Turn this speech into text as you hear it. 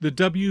The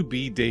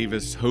W.B.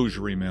 Davis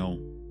Hosiery Mill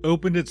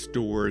opened its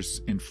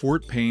doors in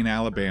Fort Payne,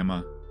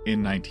 Alabama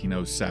in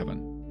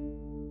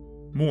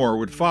 1907. More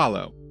would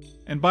follow,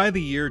 and by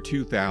the year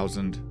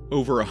 2000,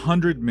 over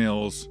 100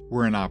 mills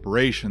were in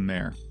operation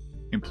there,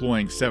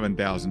 employing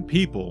 7,000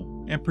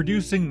 people and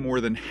producing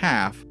more than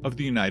half of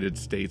the United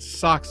States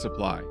sock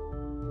supply.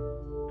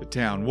 The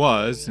town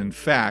was, in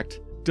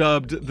fact,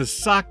 dubbed the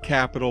sock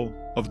capital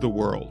of the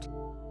world.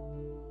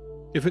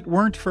 If it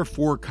weren't for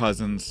four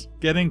cousins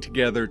getting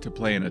together to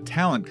play in a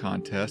talent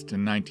contest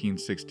in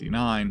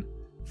 1969,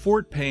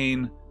 Fort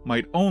Payne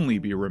might only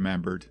be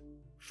remembered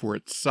for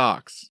its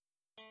socks.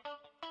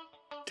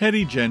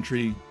 Teddy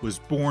Gentry was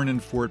born in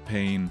Fort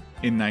Payne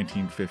in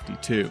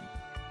 1952.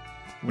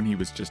 When he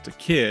was just a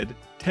kid,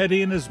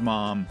 Teddy and his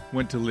mom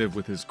went to live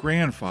with his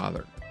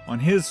grandfather on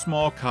his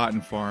small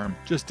cotton farm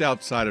just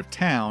outside of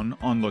town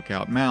on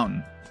Lookout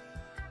Mountain.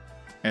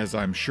 As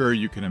I'm sure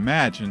you can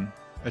imagine,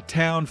 a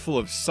town full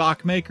of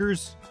sock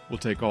makers will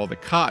take all the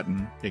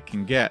cotton it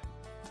can get.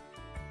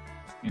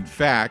 In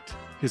fact,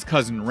 his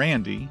cousin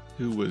Randy,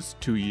 who was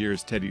 2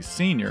 years Teddy's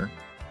senior,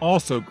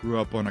 also grew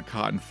up on a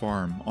cotton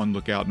farm on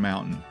Lookout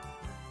Mountain.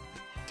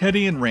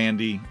 Teddy and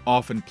Randy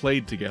often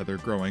played together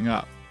growing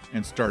up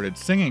and started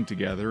singing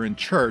together in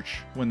church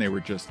when they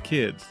were just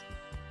kids.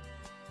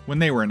 When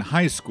they were in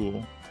high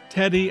school,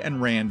 Teddy and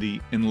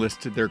Randy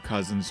enlisted their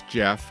cousins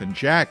Jeff and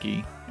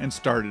Jackie and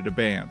started a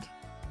band.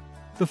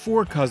 The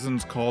four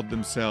cousins called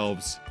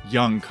themselves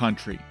Young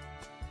Country.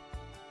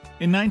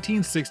 In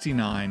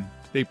 1969,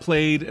 they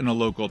played in a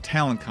local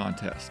talent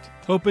contest,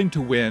 hoping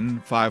to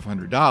win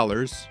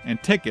 $500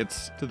 and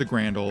tickets to the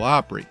Grand Ole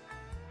Opry.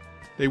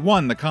 They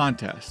won the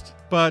contest,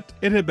 but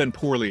it had been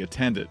poorly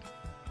attended,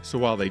 so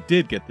while they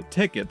did get the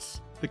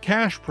tickets, the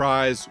cash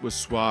prize was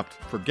swapped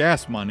for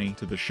gas money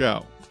to the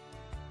show.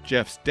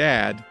 Jeff's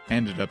dad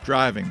ended up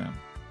driving them.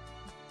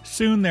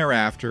 Soon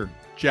thereafter,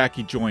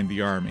 Jackie joined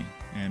the Army,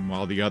 and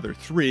while the other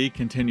three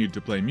continued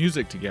to play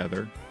music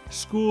together,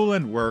 school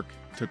and work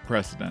took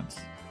precedence.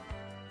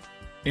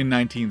 In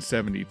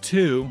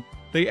 1972,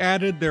 they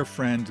added their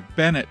friend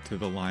Bennett to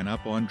the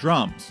lineup on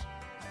drums.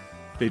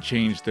 They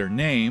changed their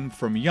name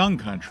from Young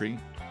Country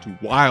to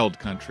Wild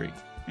Country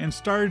and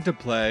started to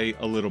play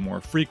a little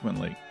more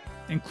frequently,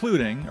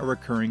 including a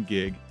recurring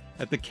gig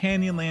at the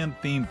Canyonland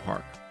theme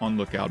park on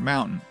Lookout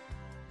Mountain.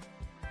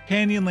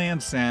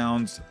 Canyonland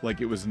sounds like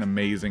it was an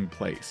amazing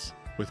place,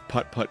 with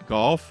putt-putt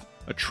golf,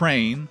 a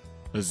train,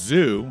 a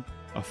zoo,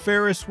 a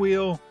Ferris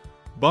wheel,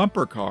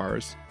 bumper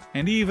cars,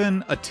 and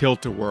even a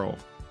tilt-a-whirl,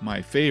 my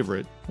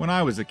favorite when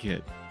I was a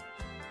kid.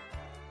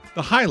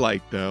 The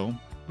highlight, though,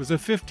 was a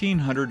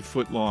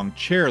 1,500-foot-long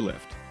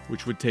chairlift,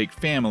 which would take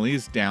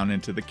families down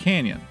into the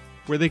canyon,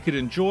 where they could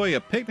enjoy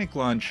a picnic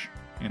lunch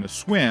and a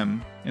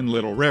swim in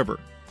Little River.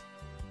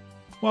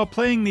 While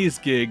playing these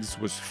gigs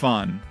was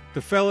fun,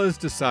 the fellas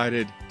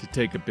decided to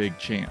take a big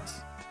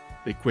chance.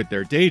 They quit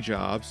their day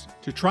jobs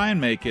to try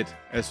and make it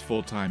as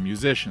full-time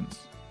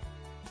musicians.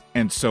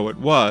 And so it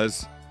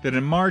was that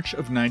in March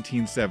of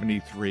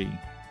 1973,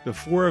 the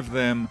four of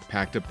them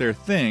packed up their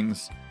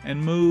things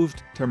and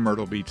moved to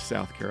Myrtle Beach,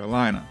 South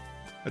Carolina,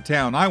 a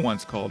town I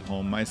once called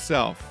home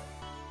myself.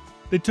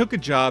 They took a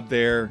job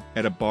there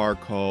at a bar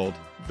called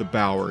The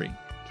Bowery,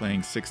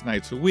 playing 6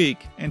 nights a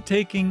week and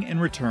taking in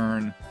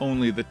return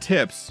only the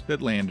tips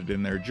that landed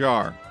in their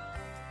jar.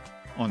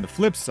 On the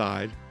flip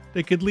side,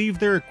 they could leave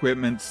their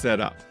equipment set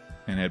up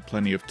and had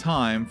plenty of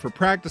time for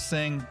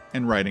practicing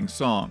and writing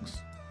songs.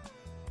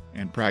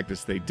 And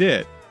practice they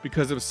did,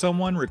 because if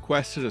someone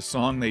requested a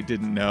song they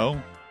didn't know,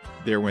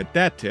 there went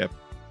that tip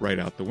right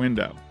out the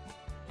window.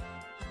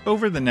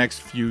 Over the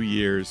next few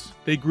years,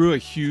 they grew a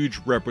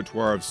huge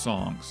repertoire of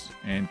songs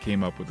and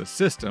came up with a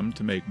system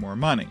to make more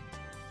money.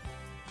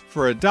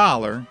 For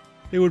 $1,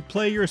 they would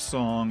play your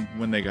song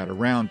when they got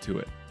around to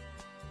it.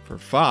 For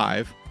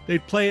 $5,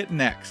 they'd play it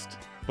next.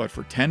 But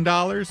for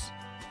 $10,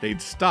 they'd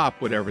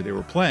stop whatever they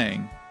were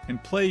playing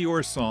and play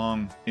your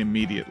song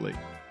immediately.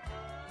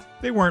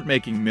 They weren't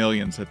making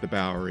millions at the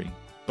Bowery,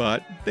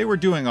 but they were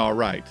doing all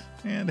right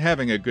and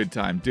having a good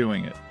time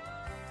doing it.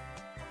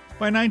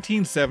 By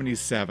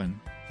 1977,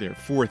 their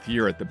 4th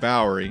year at the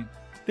Bowery,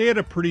 they had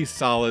a pretty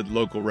solid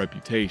local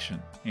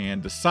reputation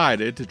and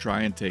decided to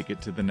try and take it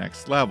to the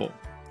next level.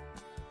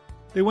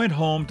 They went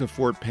home to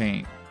Fort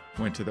Payne,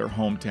 went to their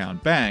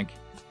hometown bank,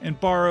 and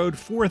borrowed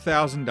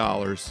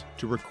 $4,000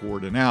 to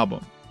record an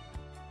album.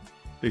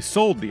 They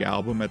sold the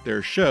album at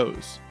their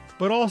shows,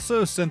 but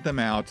also sent them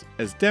out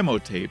as demo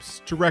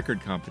tapes to record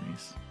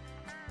companies.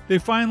 They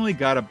finally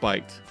got a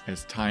bite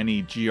as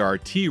tiny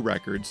GRT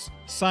Records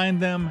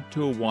signed them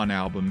to a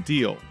 1-album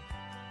deal.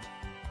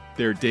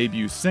 Their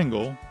debut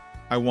single,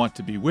 I Want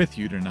to Be With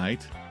You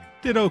Tonight,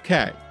 did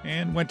okay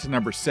and went to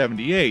number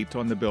 78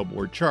 on the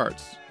Billboard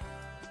charts.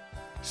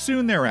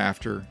 Soon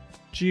thereafter,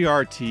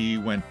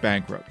 GRT went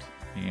bankrupt,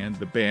 and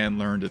the band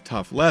learned a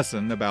tough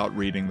lesson about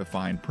reading the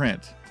fine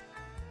print.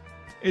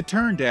 It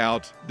turned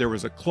out there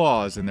was a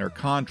clause in their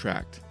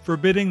contract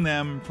forbidding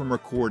them from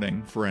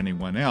recording for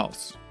anyone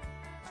else.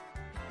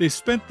 They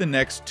spent the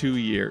next 2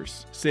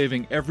 years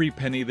saving every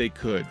penny they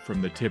could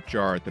from the tip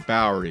jar at the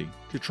Bowery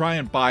to try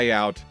and buy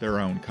out their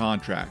own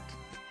contract.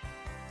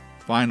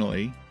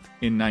 Finally,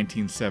 in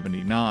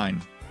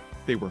 1979,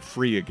 they were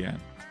free again.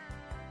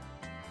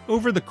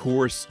 Over the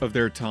course of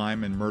their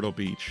time in Myrtle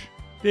Beach,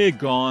 they had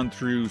gone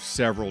through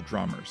several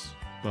drummers,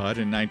 but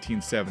in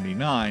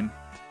 1979,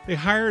 they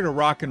hired a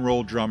rock and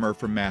roll drummer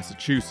from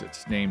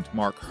Massachusetts named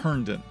Mark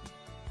Herndon.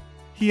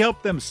 He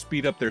helped them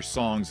speed up their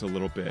songs a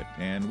little bit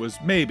and was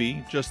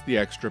maybe just the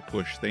extra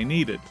push they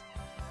needed.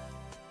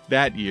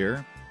 That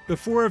year, the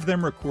four of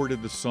them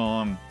recorded the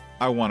song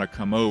I Wanna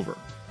Come Over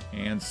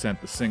and sent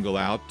the single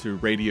out to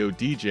radio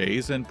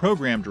DJs and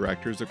program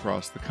directors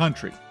across the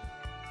country.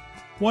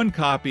 One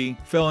copy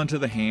fell into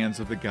the hands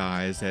of the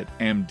guys at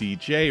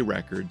MDJ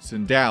Records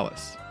in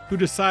Dallas, who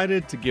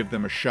decided to give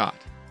them a shot.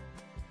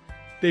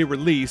 They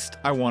released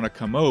I Wanna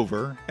Come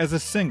Over as a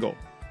single,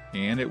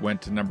 and it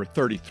went to number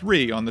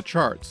 33 on the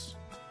charts.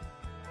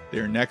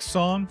 Their next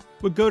song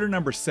would go to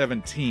number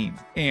 17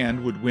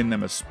 and would win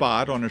them a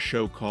spot on a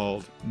show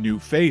called New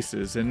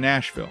Faces in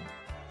Nashville.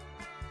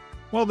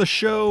 While the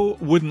show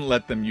wouldn't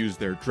let them use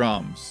their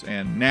drums,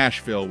 and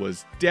Nashville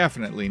was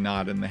definitely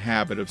not in the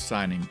habit of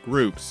signing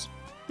groups,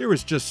 there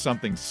was just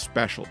something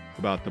special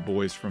about the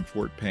boys from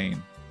Fort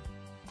Payne.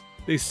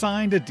 They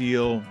signed a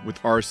deal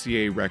with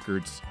RCA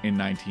Records in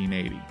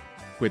 1980,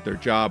 quit their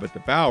job at the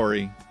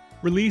Bowery,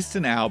 released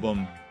an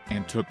album,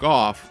 and took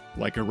off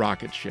like a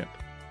rocket ship.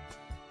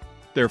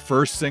 Their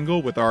first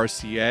single with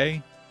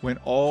RCA went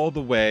all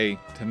the way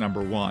to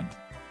number 1,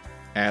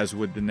 as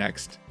would the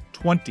next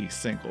 20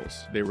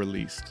 singles they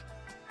released.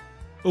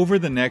 Over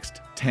the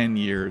next 10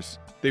 years,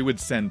 they would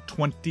send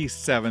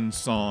 27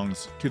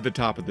 songs to the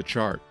top of the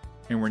chart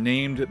and were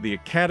named the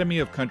Academy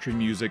of Country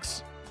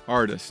Music's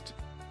Artist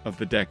of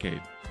the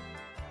Decade.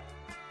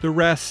 The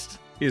rest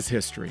is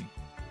history.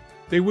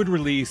 They would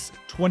release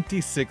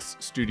 26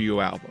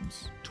 studio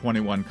albums,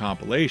 21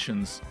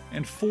 compilations,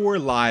 and 4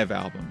 live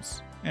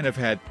albums, and have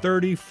had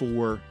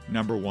 34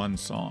 number 1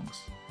 songs.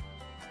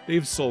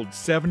 They've sold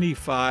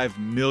 75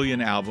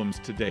 million albums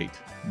to date,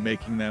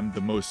 making them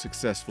the most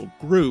successful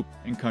group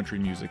in country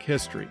music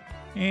history.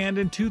 And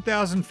in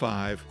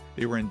 2005,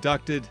 they were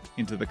inducted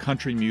into the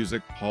Country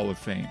Music Hall of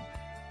Fame.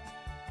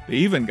 They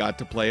even got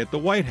to play at the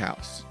White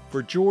House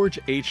for George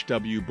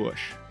H.W.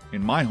 Bush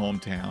in my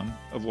hometown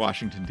of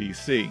Washington,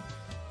 D.C.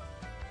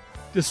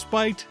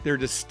 Despite their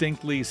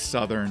distinctly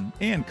Southern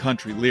and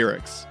country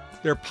lyrics,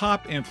 their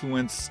pop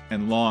influence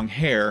and long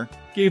hair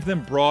gave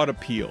them broad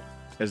appeal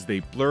as they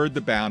blurred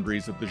the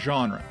boundaries of the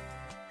genre.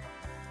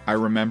 I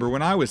remember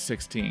when I was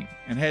 16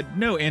 and had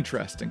no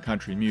interest in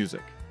country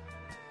music.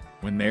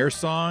 When their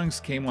songs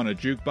came on a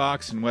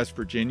jukebox in West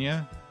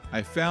Virginia,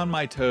 I found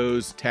my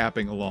toes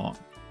tapping along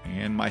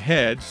and my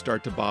head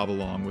start to bob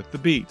along with the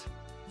beat.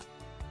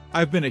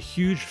 I've been a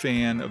huge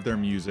fan of their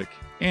music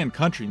and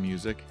country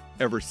music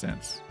ever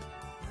since.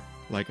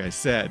 Like I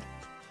said,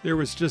 there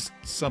was just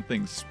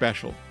something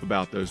special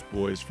about those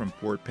boys from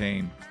Fort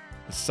Payne,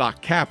 the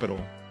sock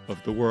capital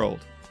of the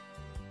world.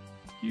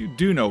 You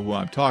do know who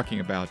I'm talking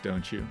about,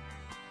 don't you?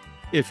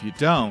 If you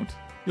don't,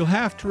 you'll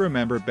have to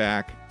remember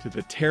back to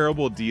the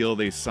terrible deal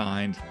they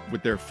signed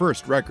with their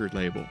first record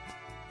label.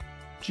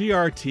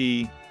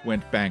 GRT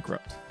went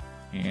bankrupt,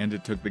 and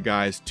it took the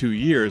guys 2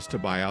 years to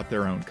buy out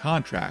their own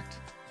contract.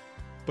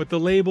 But the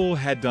label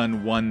had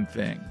done one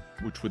thing,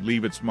 which would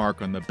leave its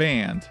mark on the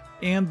band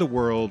and the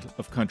world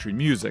of country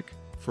music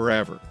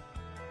forever.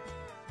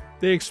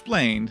 They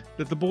explained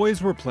that the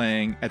boys were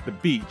playing at the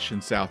beach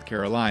in South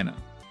Carolina,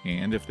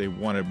 and if they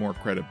wanted more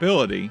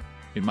credibility,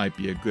 it might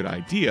be a good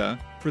idea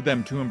for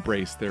them to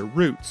embrace their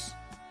roots.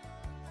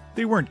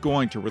 They weren't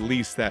going to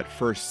release that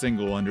first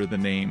single under the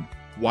name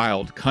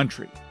Wild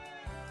Country,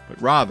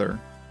 but rather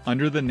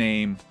under the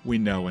name we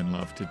know and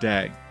love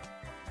today,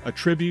 a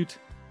tribute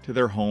to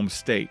their home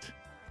state,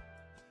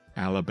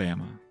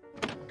 Alabama.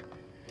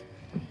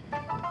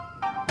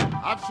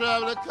 I've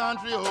traveled the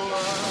country over,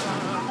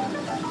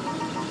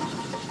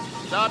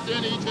 stopped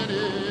in each and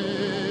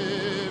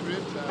every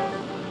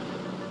town.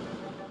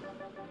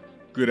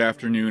 Good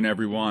afternoon,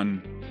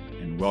 everyone,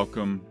 and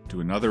welcome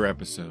to another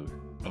episode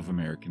of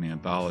American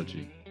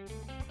Anthology.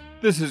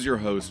 This is your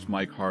host,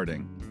 Mike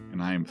Harding,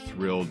 and I am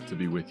thrilled to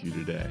be with you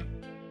today.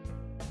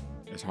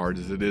 As hard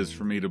as it is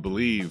for me to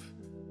believe,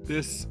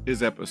 this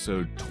is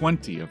episode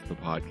 20 of the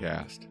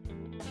podcast.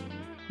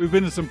 We've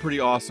been to some pretty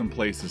awesome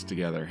places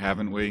together,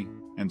 haven't we?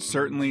 And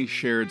certainly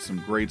shared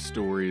some great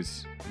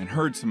stories and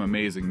heard some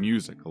amazing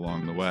music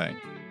along the way.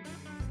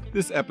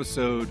 This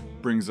episode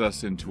brings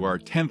us into our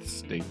 10th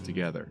state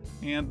together,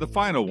 and the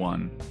final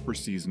one for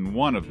season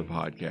 1 of the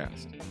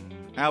podcast,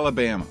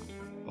 Alabama,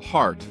 the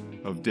heart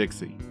of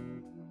Dixie.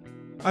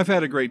 I've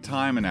had a great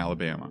time in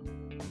Alabama,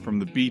 from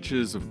the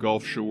beaches of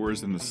Gulf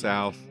Shores in the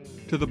south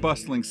to the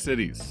bustling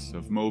cities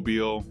of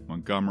Mobile,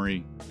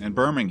 Montgomery, and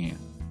Birmingham,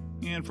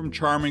 and from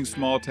charming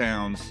small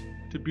towns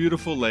to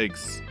beautiful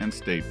lakes and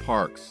state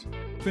parks,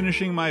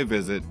 finishing my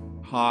visit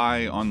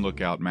high on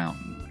Lookout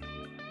Mountain.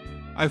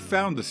 I've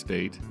found the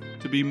state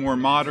to be more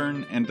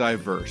modern and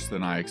diverse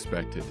than I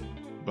expected,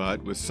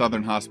 but with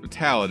Southern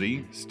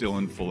hospitality still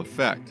in full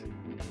effect.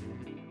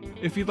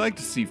 If you'd like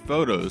to see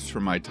photos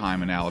from my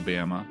time in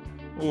Alabama,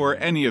 or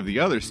any of the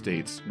other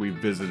states we've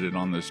visited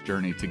on this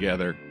journey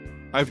together,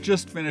 I've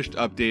just finished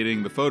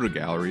updating the photo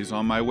galleries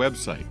on my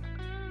website.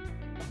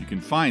 You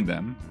can find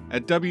them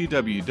at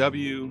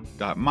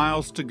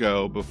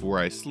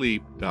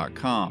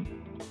www.milestogobeforeisleep.com.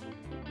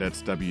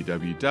 That's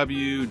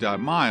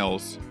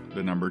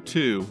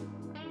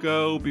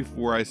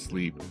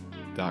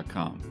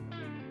www.miles2gobeforeisleep.com.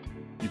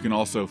 You can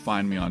also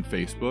find me on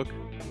Facebook,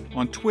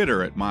 on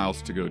Twitter at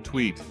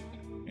Miles2Go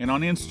and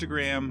on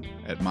Instagram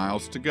at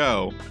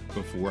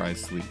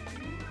Miles2Go-before-I-sleep,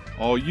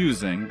 all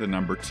using the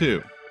number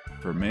 2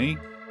 for me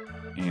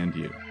and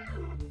you.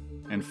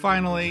 And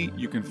finally,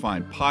 you can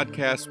find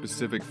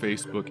podcast-specific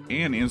Facebook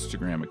and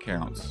Instagram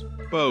accounts,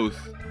 both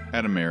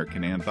at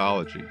American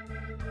Anthology.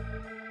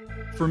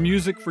 For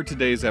music for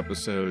today's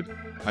episode,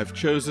 I've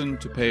chosen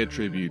to pay a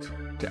tribute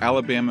to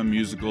Alabama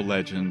musical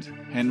legend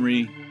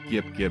Henry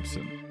Gipp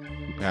Gibson,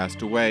 who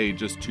passed away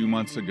just 2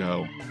 months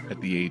ago at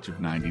the age of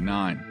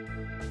 99.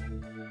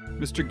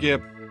 Mr.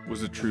 Gipp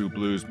was a true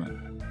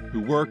bluesman who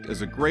worked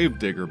as a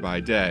gravedigger by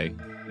day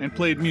and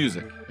played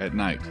music at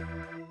night.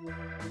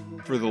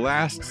 For the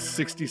last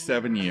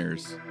 67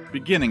 years,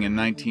 beginning in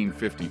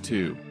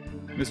 1952,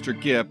 Mr.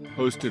 Gipp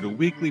hosted a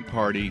weekly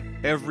party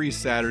every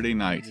Saturday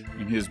night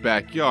in his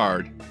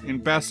backyard in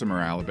Bessemer,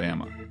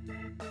 Alabama.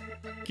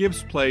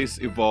 Gibb's Place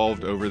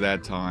evolved over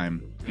that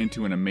time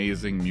into an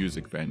amazing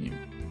music venue,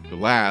 the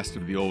last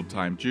of the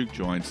old-time juke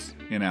joints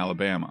in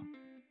Alabama.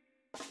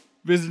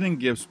 Visiting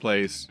Gibb's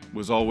Place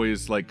was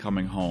always like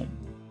coming home,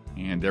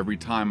 and every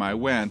time I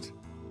went,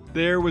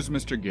 there was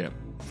Mr. Gipp,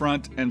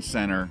 front and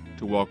center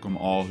to welcome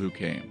all who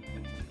came.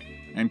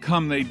 And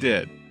come they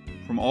did,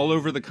 from all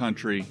over the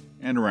country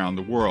and around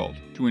the world,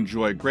 to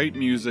enjoy great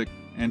music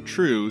and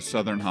true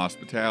Southern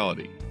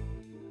hospitality.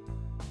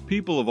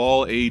 People of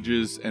all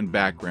ages and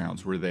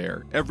backgrounds were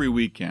there every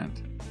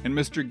weekend, and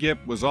Mr.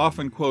 Gipp was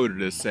often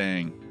quoted as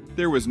saying,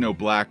 "There was no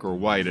black or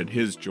white at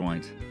his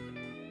joint,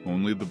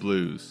 only the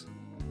blues."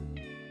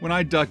 When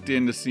I ducked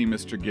in to see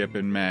Mr. Gipp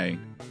in May,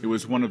 it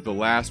was one of the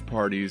last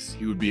parties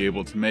he would be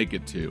able to make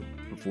it to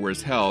before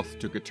his health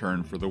took a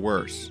turn for the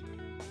worse.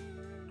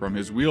 From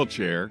his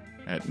wheelchair,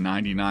 at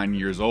 99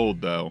 years old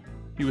though,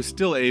 he was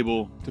still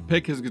able to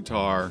pick his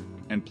guitar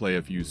and play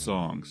a few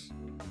songs.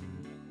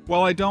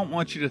 While I don't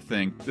want you to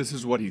think this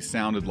is what he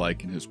sounded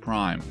like in his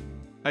prime,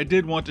 I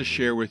did want to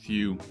share with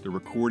you the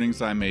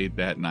recordings I made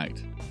that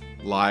night,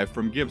 live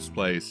from Gibb's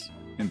Place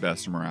in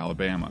Bessemer,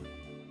 Alabama.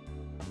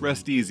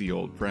 Rest easy,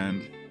 old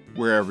friend,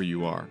 wherever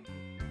you are.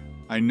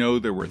 I know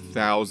there were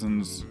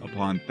thousands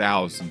upon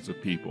thousands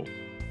of people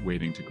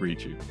waiting to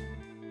greet you.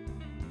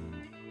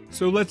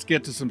 So let's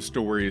get to some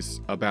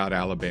stories about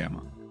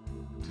Alabama.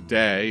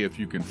 Today, if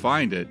you can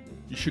find it,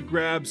 you should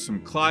grab some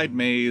Clyde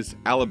Mays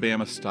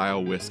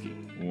Alabama-style whiskey,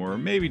 or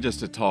maybe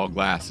just a tall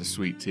glass of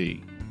sweet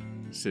tea.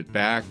 Sit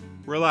back,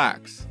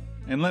 relax,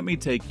 and let me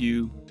take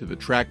you to the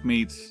track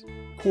meets,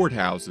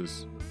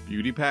 courthouses,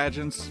 beauty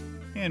pageants,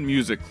 and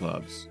music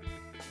clubs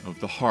of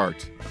the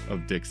heart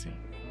of Dixie.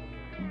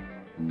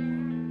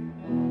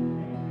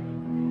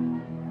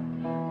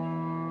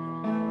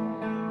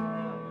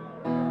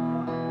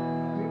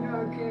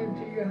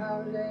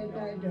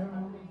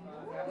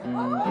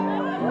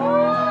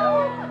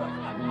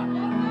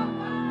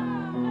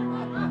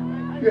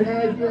 You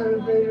had the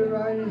elevator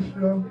riding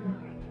stroking.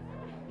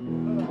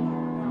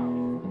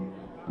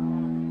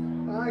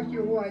 I asked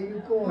you why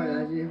you going. I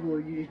said, well,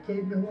 you just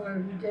take me where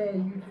every day.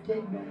 You just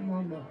take me to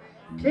mama.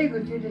 Take her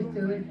to the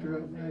third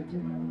stroke. I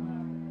said,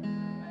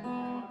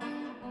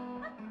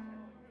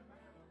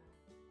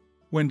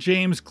 When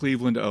James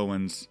Cleveland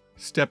Owens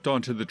stepped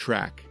onto the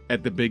track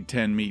at the Big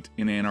Ten meet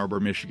in Ann Arbor,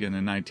 Michigan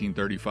in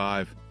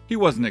 1935, he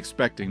wasn't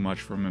expecting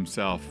much from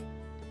himself.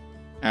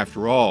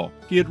 After all,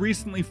 he had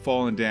recently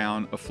fallen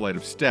down a flight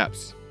of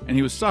steps, and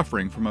he was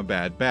suffering from a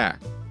bad back.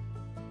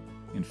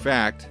 In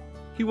fact,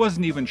 he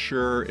wasn't even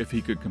sure if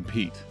he could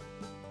compete.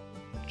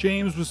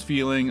 James was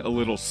feeling a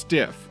little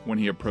stiff when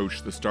he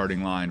approached the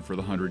starting line for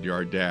the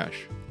 100-yard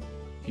dash.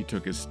 He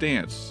took his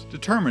stance,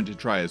 determined to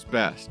try his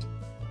best.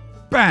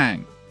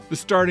 Bang! The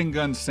starting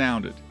gun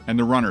sounded, and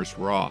the runners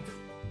were off.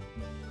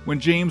 When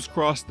James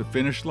crossed the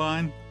finish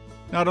line,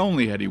 not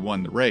only had he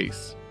won the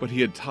race, but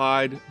he had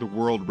tied the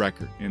world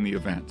record in the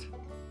event.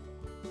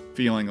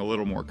 Feeling a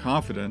little more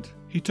confident,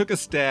 he took a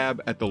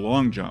stab at the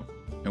long jump,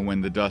 and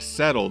when the dust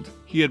settled,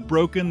 he had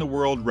broken the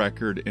world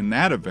record in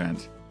that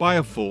event by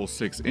a full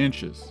 6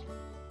 inches.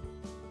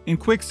 In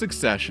quick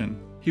succession,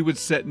 he would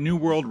set new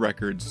world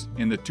records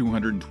in the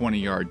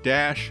 220-yard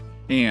dash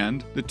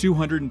and the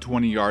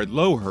 220-yard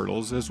low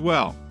hurdles as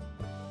well.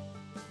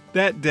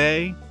 That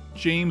day,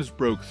 James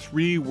broke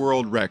 3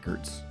 world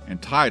records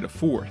and tied a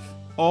 4th,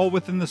 all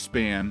within the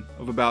span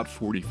of about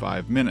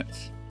 45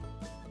 minutes.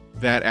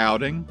 That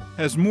outing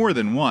has more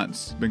than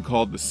once been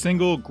called the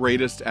single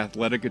greatest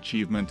athletic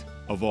achievement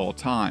of all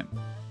time,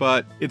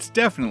 but it's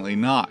definitely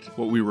not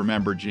what we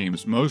remember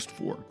James most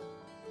for.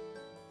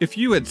 If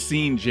you had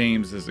seen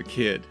James as a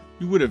kid,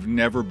 you would have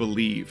never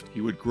believed he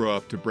would grow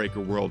up to break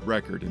a world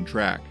record in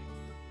track.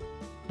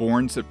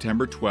 Born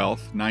September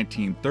 12,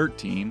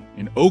 1913,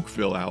 in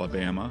Oakville,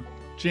 Alabama,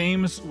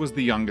 James was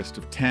the youngest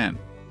of 10.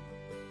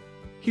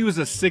 He was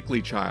a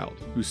sickly child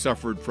who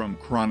suffered from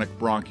chronic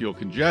bronchial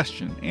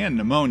congestion and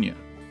pneumonia.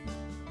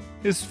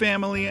 His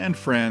family and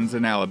friends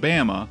in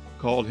Alabama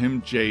called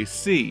him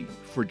JC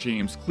for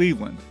James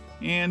Cleveland,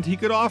 and he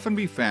could often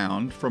be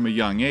found, from a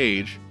young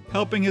age,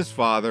 helping his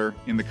father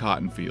in the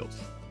cotton fields.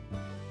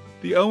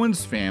 The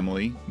Owens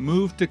family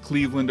moved to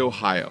Cleveland,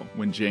 Ohio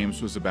when James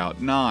was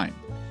about 9.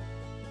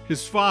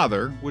 His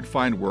father would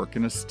find work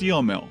in a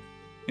steel mill,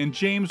 and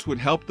James would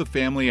help the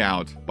family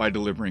out by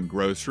delivering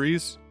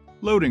groceries,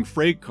 loading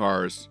freight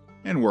cars,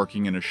 and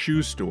working in a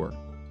shoe store.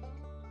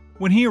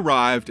 When he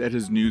arrived at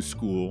his new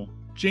school,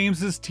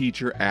 James's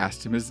teacher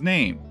asked him his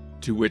name,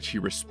 to which he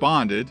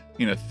responded,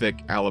 in a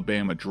thick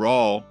Alabama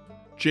drawl,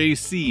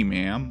 "JC,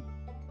 ma'am."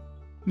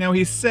 Now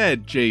he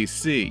said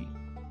JC,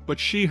 but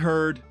she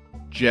heard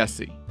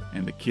Jesse,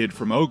 and the kid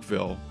from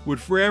Oakville would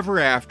forever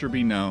after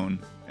be known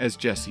as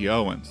Jesse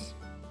Owens.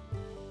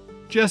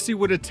 Jesse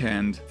would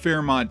attend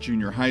Fairmont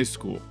Junior High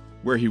School,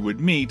 where he would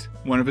meet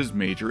one of his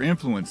major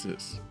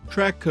influences,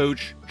 track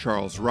coach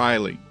Charles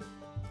Riley.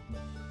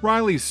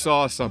 Riley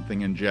saw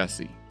something in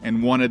Jesse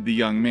and wanted the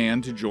young man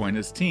to join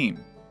his team,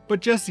 but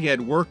Jesse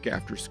had work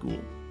after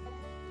school.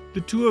 The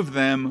two of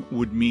them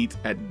would meet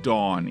at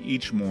dawn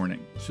each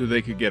morning so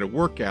they could get a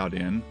workout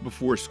in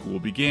before school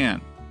began.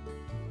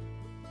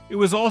 It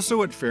was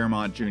also at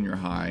Fairmont Junior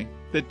High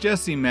that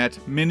Jesse met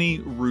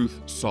Minnie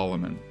Ruth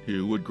Solomon,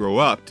 who would grow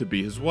up to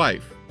be his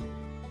wife.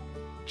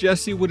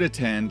 Jesse would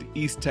attend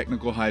East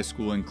Technical High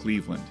School in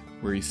Cleveland,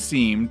 where he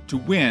seemed to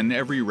win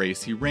every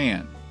race he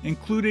ran,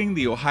 including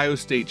the Ohio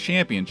State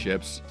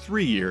Championships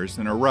 3 years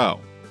in a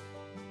row.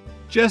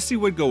 Jesse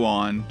would go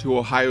on to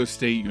Ohio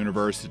State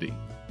University,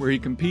 where he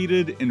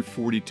competed in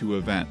 42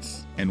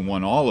 events and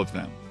won all of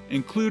them,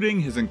 including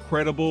his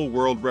incredible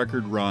world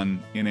record run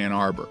in Ann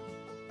Arbor.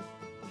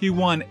 He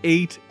won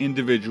 8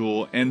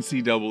 individual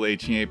NCAA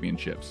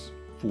championships,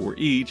 4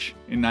 each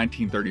in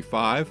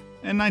 1935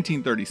 and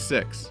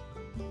 1936.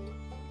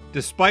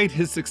 Despite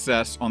his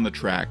success on the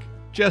track,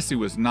 Jesse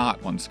was not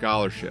on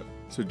scholarship,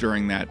 so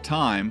during that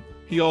time,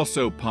 he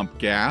also pumped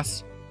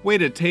gas,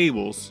 waited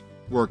tables,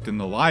 worked in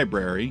the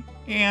library,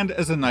 and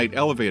as a night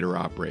elevator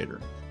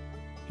operator.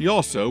 He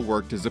also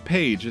worked as a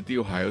page at the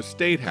Ohio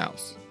State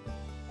House.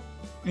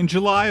 In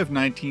July of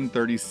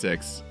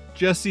 1936,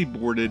 Jesse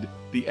boarded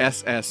the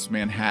SS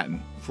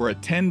Manhattan for a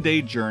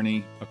 10-day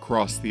journey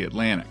across the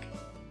Atlantic.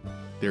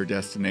 Their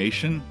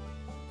destination?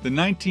 The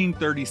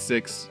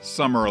 1936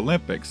 Summer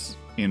Olympics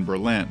in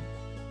Berlin.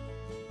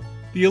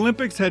 The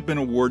Olympics had been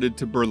awarded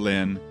to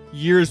Berlin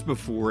years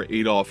before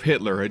Adolf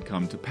Hitler had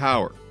come to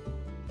power.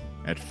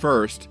 At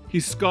first, he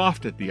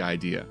scoffed at the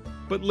idea,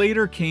 but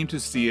later came to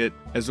see it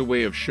as a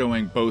way of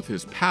showing both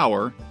his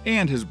power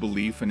and his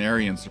belief in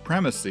Aryan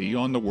supremacy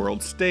on the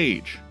world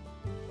stage.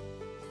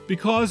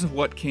 Because of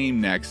what came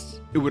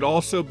next, it would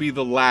also be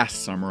the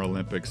last Summer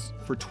Olympics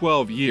for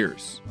 12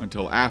 years,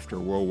 until after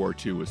World War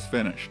II was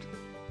finished.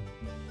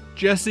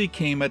 Jesse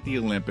came at the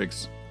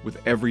Olympics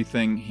with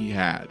everything he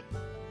had.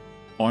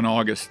 On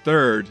August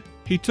 3rd,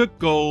 he took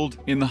gold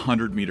in the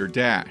 100-meter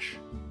dash.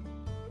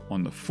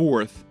 On the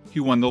 4th, he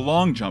won the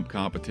long jump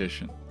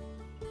competition.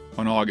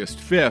 On August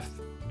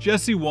 5th,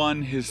 Jesse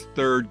won his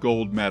 3rd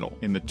gold medal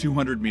in the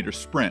 200-meter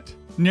sprint,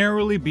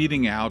 narrowly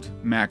beating out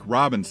Mac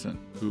Robinson,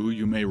 who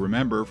you may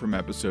remember from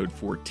episode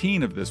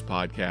 14 of this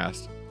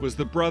podcast, was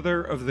the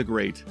brother of the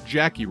great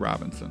Jackie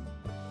Robinson.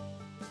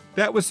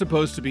 That was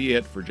supposed to be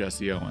it for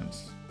Jesse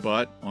Owens,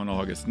 but on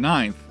August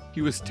 9th,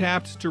 he was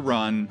tapped to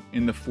run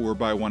in the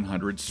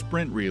 4x100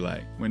 sprint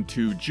relay when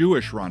 2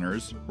 Jewish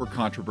runners were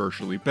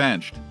controversially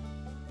benched.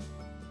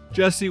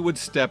 Jesse would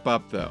step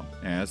up, though,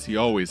 as he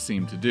always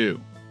seemed to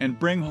do, and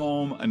bring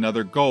home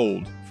another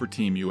gold for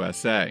Team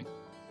USA.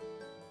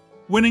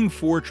 Winning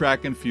 4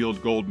 track and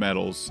field gold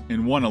medals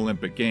in 1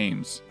 Olympic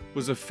Games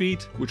was a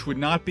feat which would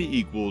not be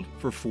equaled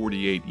for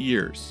 48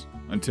 years,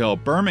 until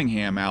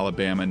Birmingham,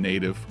 Alabama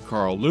native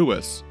Carl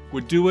Lewis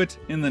would do it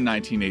in the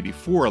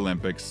 1984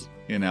 Olympics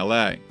in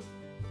LA.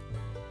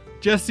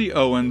 Jesse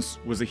Owens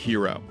was a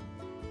hero.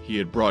 He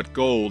had brought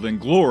gold and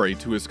glory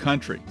to his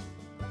country.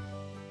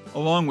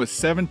 Along with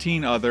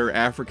 17 other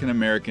African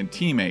American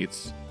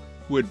teammates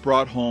who had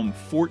brought home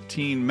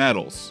 14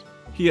 medals,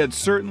 he had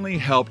certainly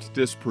helped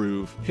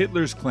disprove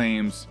Hitler's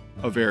claims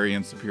of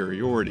Aryan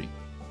superiority.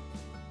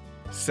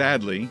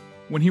 Sadly,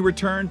 when he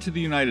returned to the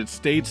United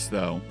States,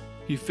 though,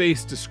 he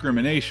faced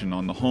discrimination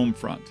on the home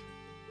front.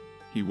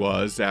 He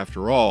was,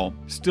 after all,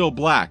 still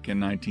black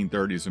in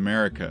 1930s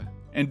America,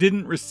 and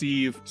didn't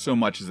receive so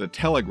much as a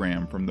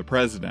telegram from the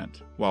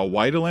president, while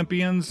white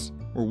Olympians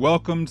were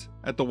welcomed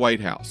at the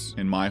White House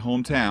in my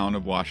hometown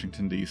of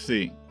Washington,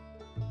 D.C.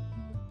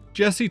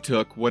 Jesse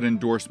took what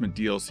endorsement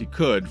deals he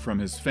could from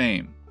his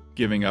fame,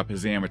 giving up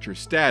his amateur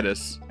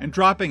status and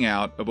dropping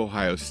out of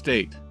Ohio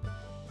State.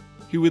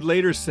 He would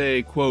later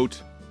say,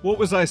 quote, "What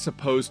was I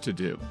supposed to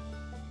do?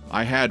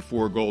 I had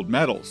 4 gold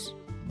medals,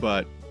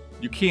 but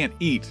you can't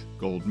eat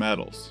gold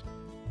medals.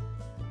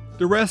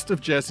 The rest of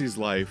Jesse's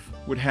life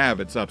would have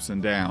its ups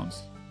and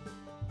downs.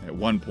 At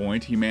one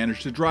point, he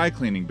managed a dry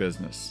cleaning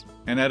business,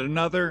 and at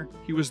another,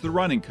 he was the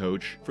running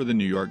coach for the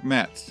New York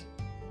Mets.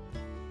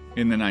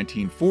 In the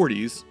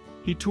 1940s,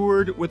 he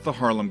toured with the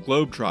Harlem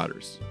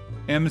Globetrotters,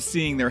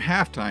 emceeing their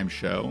halftime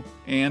show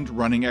and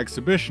running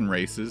exhibition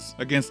races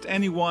against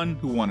anyone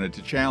who wanted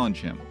to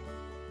challenge him.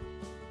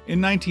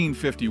 In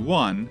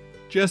 1951,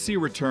 Jesse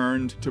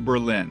returned to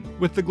Berlin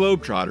with the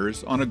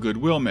Globetrotters on a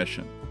goodwill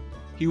mission.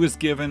 He was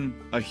given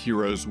a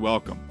hero's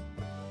welcome.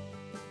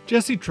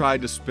 Jesse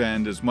tried to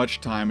spend as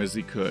much time as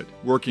he could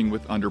working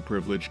with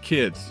underprivileged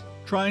kids,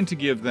 trying to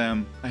give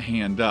them a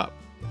hand up.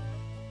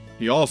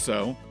 He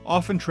also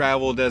often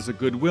traveled as a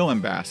goodwill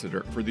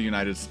ambassador for the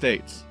United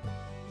States.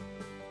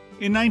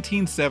 In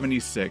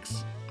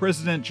 1976,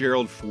 President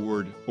Gerald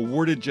Ford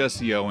awarded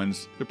Jesse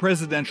Owens the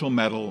Presidential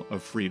Medal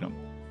of Freedom.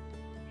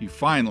 He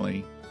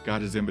finally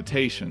got his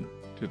invitation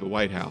to the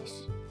White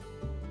House.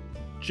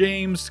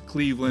 James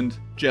Cleveland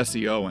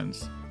Jesse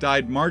Owens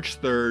died March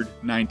 3,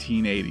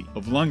 1980,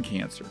 of lung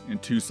cancer in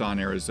Tucson,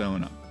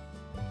 Arizona.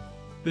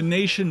 The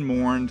nation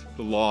mourned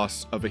the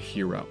loss of a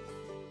hero.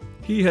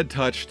 He had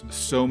touched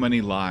so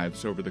many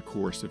lives over the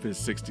course of his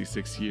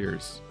 66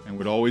 years and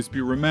would always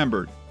be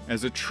remembered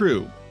as a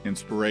true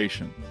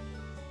inspiration.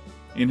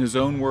 In his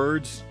own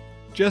words,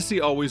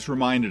 Jesse always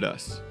reminded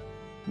us,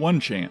 one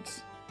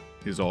chance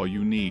is all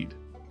you need.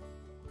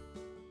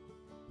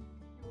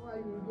 Why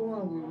you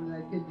going with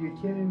like that? You're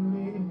telling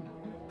me?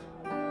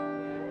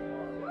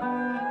 I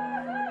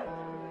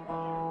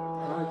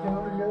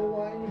don't know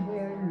why you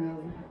had no,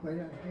 but I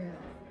had.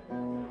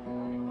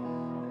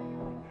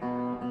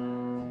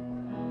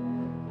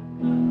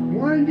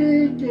 One of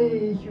these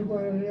days you're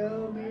gonna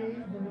love me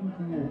when I'm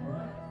gone.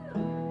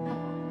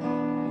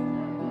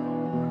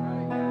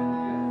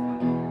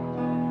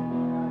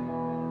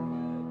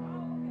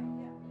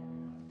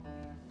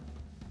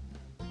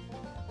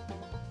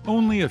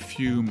 Only a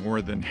few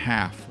more than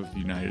half of the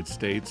United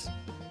States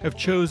have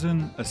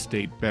chosen a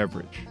state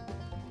beverage.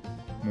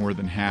 More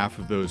than half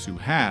of those who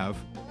have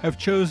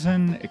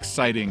chosen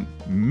exciting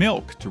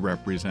milk to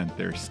represent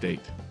their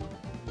state.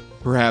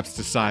 Perhaps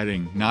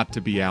deciding not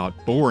to be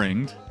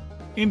outboringed,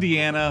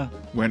 Indiana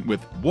went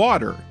with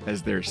water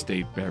as their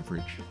state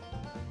beverage.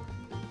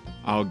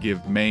 I'll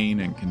give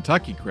Maine and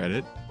Kentucky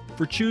credit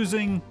for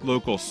choosing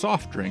local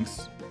soft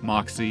drinks,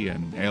 Moxie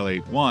and Ale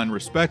 81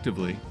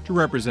 respectively, to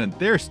represent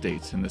their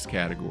states in this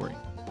category.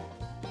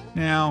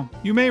 Now,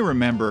 you may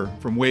remember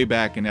from way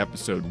back in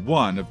episode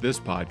 1 of this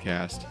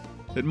podcast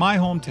that my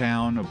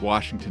hometown of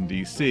Washington,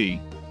 D.C.,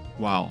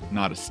 while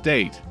not a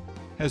state,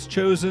 has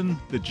chosen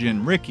the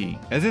Gin Rickey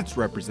as its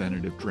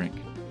representative drink.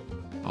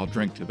 I'll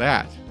drink to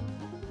that.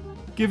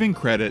 Giving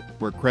credit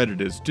where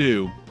credit is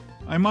due,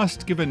 I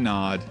must give a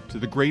nod to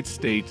the great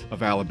state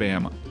of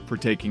Alabama for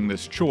taking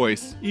this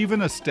choice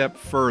even a step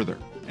further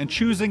and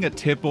choosing a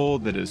tipple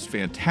that is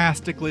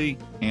fantastically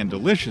and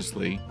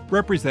deliciously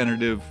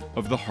representative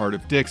of the heart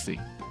of Dixie.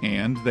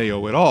 And they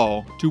owe it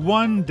all to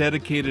one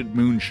dedicated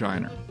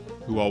moonshiner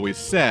who always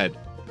said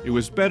it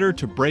was better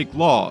to break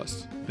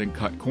laws than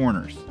cut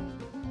corners.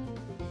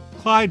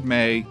 Clyde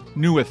May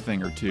knew a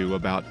thing or two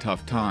about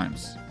tough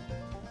times.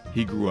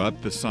 He grew up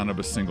the son of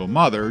a single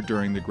mother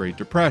during the Great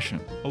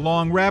Depression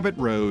along Rabbit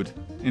Road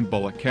in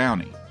Bullock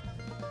County.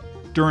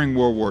 During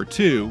World War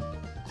II,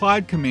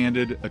 Clyde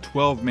commanded a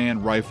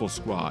 12-man rifle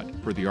squad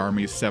for the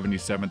Army's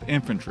 77th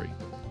Infantry.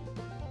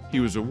 He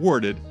was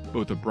awarded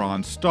both a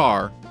Bronze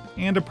Star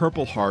and a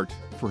Purple Heart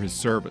for his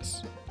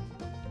service.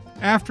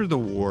 After the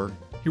war,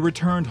 he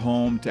returned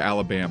home to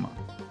Alabama,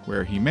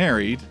 where he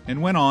married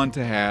and went on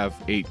to have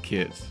 8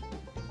 kids.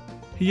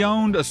 He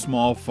owned a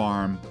small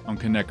farm on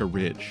Conecuh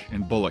Ridge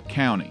in Bullock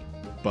County,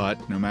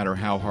 but no matter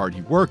how hard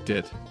he worked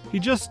it, he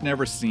just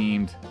never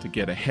seemed to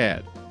get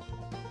ahead.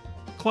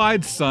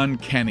 Clyde's son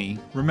Kenny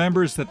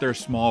remembers that their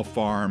small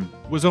farm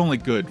was only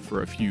good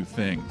for a few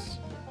things: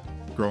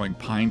 growing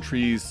pine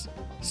trees,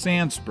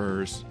 sand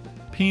spurs,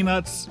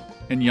 peanuts,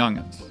 and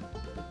young'uns,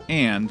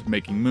 and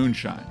making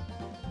moonshine.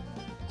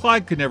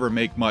 Clyde could never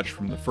make much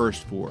from the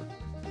first 4,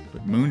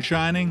 but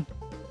moonshining?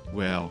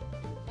 Well,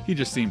 he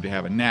just seemed to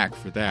have a knack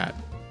for that.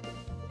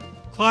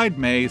 Clyde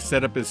May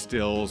set up his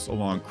stills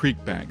along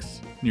creek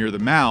banks, near the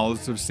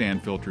mouths of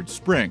sand-filtered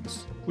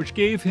springs, which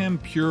gave him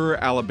pure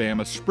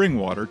Alabama spring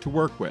water to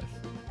work with.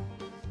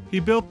 He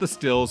built the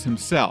stills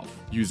himself,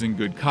 using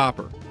good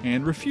copper,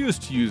 and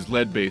refused to use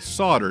lead-based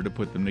solder to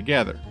put them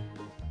together.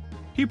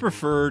 He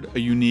preferred a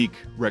unique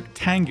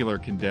rectangular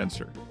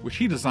condenser, which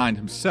he designed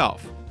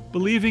himself,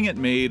 believing it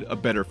made a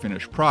better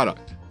finished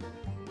product.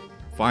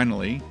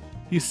 Finally,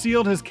 he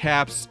sealed his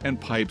caps and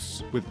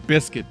pipes with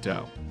biscuit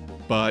dough,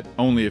 but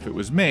only if it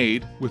was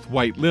made with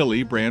White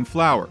Lily brand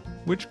flour,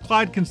 which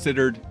Clyde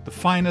considered the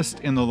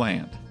finest in the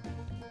land.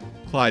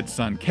 Clyde's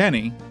son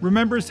Kenny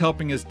remembers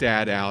helping his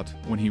dad out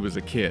when he was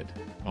a kid,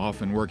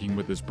 often working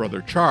with his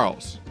brother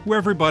Charles, who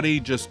everybody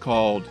just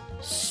called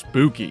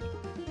Spooky.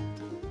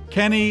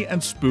 Kenny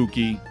and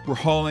Spooky were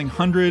hauling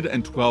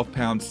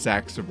 112-pound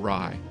sacks of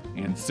rye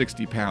and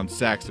 60-pound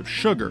sacks of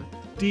sugar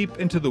deep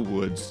into the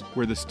woods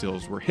where the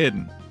stills were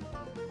hidden.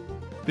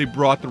 They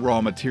brought the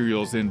raw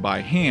materials in by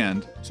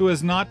hand so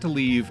as not to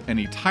leave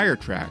any tire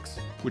tracks,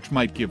 which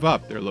might give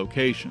up their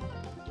location.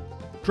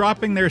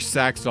 Dropping their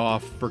sacks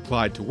off for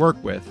Clyde to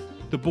work with,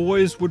 the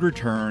boys would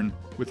return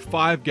with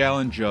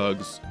 5-gallon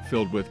jugs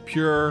filled with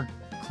pure,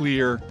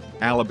 clear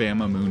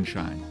Alabama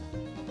moonshine.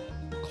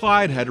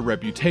 Clyde had a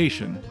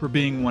reputation for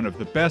being one of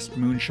the best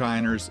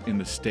moonshiners in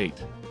the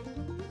state.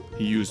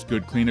 He used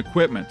good, clean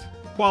equipment,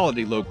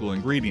 quality local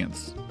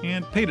ingredients,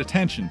 and paid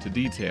attention to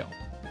detail.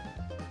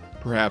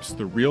 Perhaps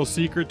the real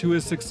secret to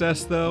his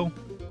success, though,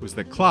 was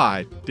that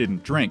Clyde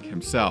didn't drink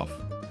himself.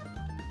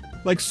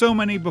 Like so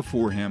many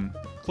before him,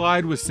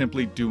 Clyde was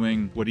simply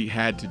doing what he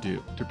had to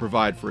do to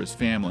provide for his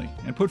family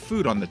and put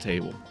food on the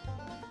table.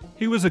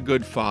 He was a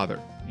good father,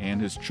 and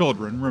his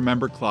children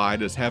remember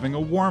Clyde as having a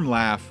warm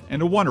laugh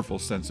and a wonderful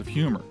sense of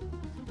humor.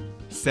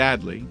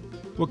 Sadly,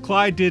 what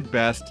Clyde did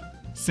best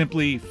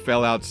simply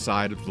fell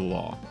outside of the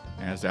law,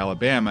 as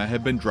Alabama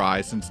had been dry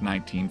since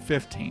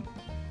 1915.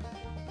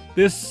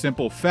 This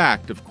simple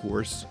fact, of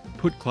course,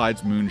 put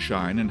Clyde's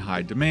moonshine in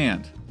high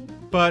demand.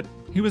 But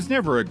he was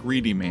never a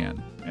greedy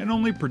man, and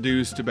only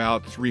produced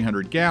about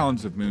 300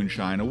 gallons of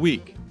moonshine a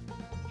week.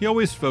 He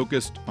always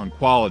focused on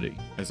quality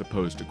as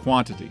opposed to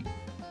quantity.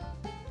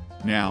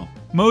 Now,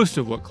 most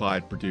of what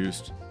Clyde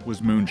produced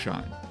was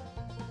moonshine.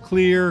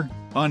 Clear,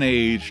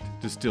 unaged,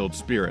 distilled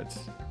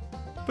spirits.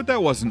 But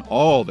that wasn't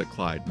all that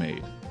Clyde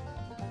made.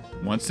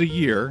 Once a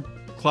year,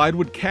 Clyde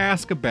would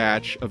cask a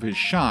batch of his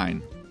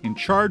shine in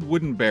charred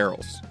wooden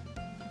barrels.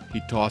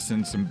 He'd toss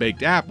in some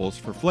baked apples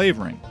for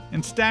flavoring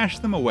and stash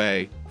them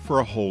away for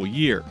a whole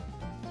year.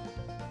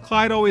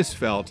 Clyde always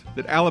felt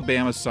that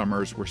Alabama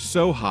summers were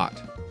so hot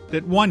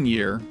that 1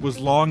 year was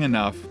long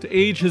enough to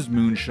age his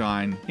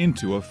moonshine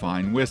into a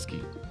fine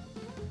whiskey.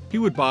 He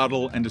would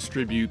bottle and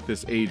distribute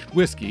this aged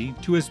whiskey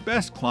to his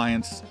best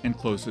clients and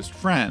closest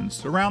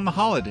friends around the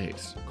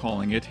holidays,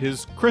 calling it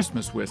his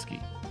Christmas whiskey.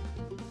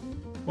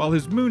 While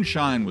his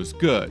moonshine was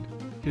good,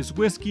 his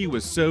whiskey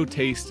was so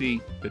tasty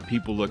that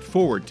people looked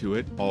forward to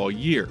it all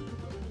year.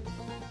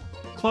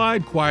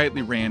 Clyde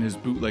quietly ran his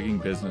bootlegging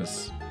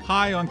business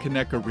high on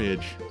Conecuh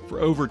Ridge for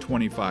over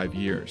 25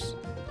 years,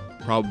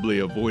 probably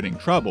avoiding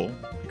trouble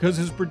because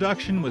his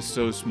production was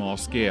so small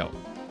scale.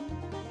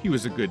 He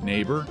was a good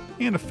neighbor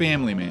and a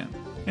family man,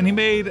 and he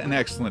made an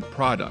excellent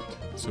product,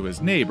 so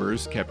his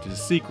neighbors kept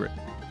his secret.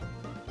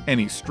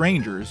 Any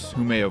strangers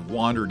who may have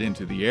wandered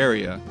into the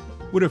area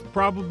would have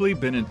probably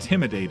been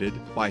intimidated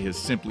by his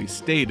simply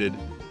stated,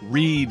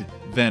 read,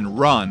 then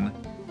run,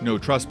 no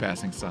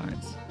trespassing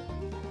signs.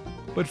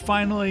 But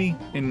finally,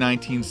 in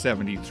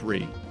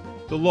 1973,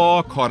 the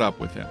law caught up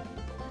with him.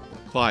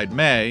 Clyde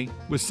May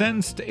was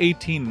sentenced to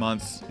 18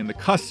 months in the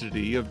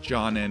custody of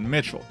John N.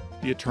 Mitchell,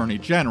 the Attorney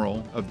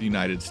General of the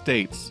United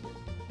States.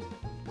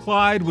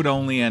 Clyde would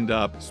only end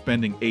up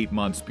spending 8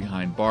 months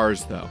behind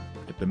bars, though,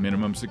 at the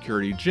minimum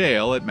security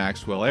jail at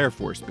Maxwell Air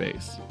Force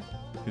Base.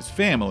 His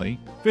family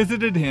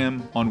visited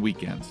him on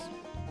weekends.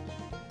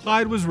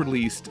 Clyde was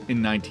released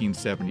in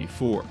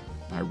 1974,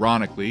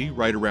 ironically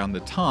right around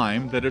the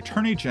time that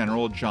Attorney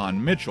General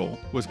John Mitchell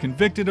was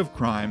convicted of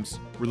crimes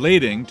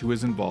relating to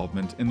his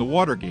involvement in the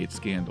Watergate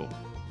scandal.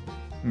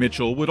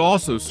 Mitchell would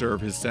also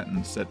serve his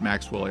sentence at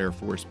Maxwell Air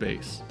Force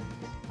Base.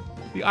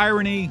 The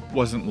irony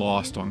wasn't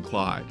lost on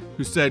Clyde,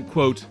 who said,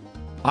 quote,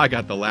 "I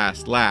got the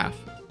last laugh.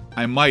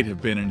 I might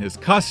have been in his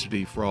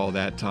custody for all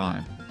that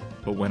time,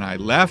 but when I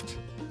left,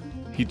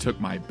 he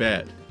took my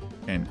bed,"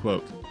 end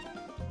quote.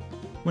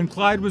 When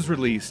Clyde was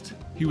released,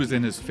 he was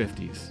in his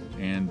 50s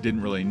and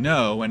didn't really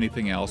know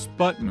anything else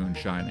but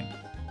moonshining.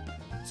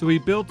 So he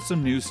built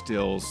some new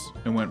stills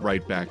and went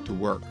right back to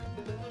work.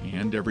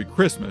 And every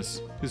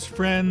Christmas, his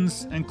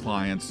friends and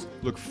clients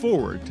look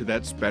forward to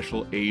that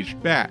special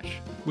aged batch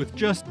with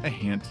just a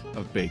hint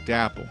of baked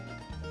apple.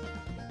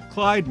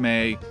 Clyde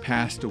May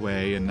passed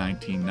away in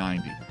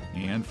 1990,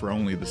 and for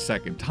only the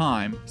second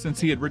time since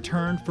he had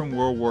returned from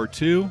World War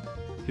II,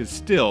 his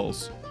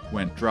stills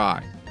went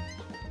dry.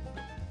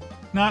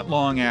 Not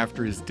long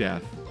after his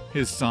death,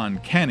 his son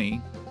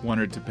Kenny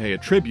wanted to pay a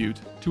tribute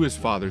to his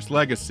father's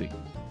legacy.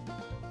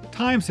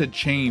 Times had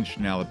changed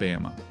in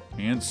Alabama,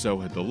 and so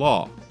had the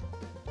law.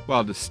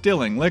 While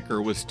distilling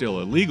liquor was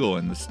still illegal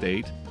in the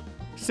state,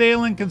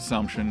 sale and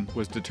consumption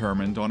was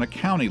determined on a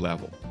county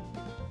level.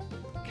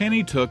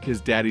 Kenny took his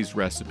daddy's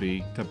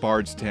recipe to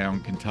Bardstown,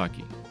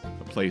 Kentucky,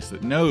 a place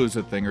that knows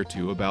a thing or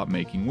two about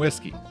making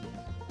whiskey.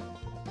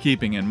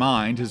 Keeping in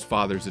mind his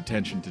father's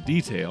attention to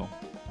detail,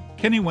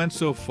 Kenny went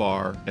so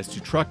far as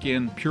to truck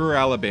in pure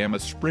Alabama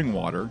spring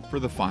water for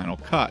the final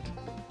cut.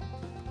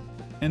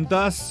 And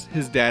thus,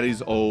 his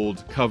daddy's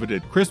old,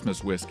 coveted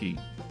Christmas whiskey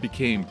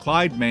became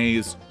Clyde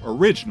May's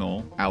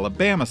original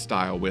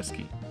Alabama-style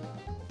whiskey.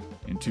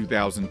 In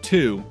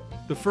 2002,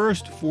 the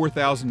first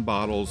 4,000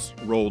 bottles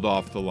rolled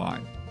off the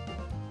line.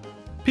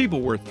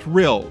 People were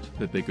thrilled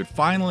that they could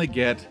finally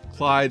get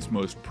Clyde's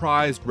most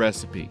prized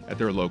recipe at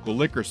their local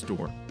liquor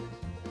store.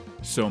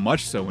 So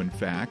much so, in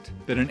fact,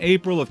 that in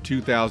April of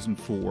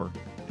 2004,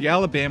 the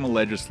Alabama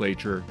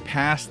legislature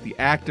passed the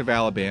Act of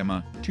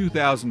Alabama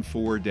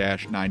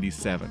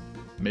 2004-97,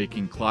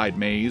 making Clyde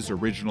May's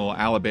original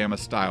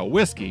Alabama-style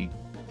whiskey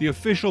the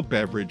official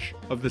beverage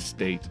of the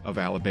state of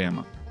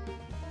Alabama.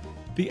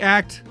 The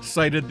act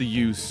cited the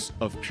use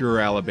of pure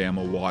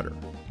Alabama water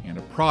and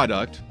a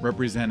product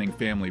representing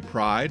family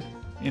pride,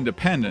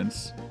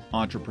 independence,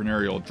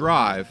 entrepreneurial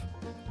drive,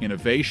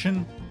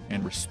 innovation,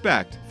 and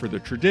respect for the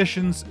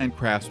traditions and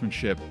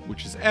craftsmanship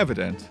which is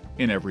evident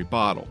in every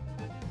bottle.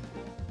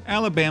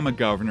 Alabama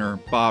Governor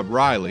Bob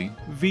Riley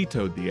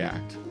vetoed the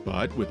act,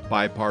 but with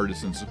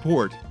bipartisan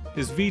support,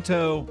 his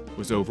veto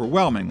was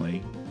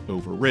overwhelmingly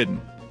overridden.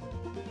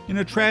 In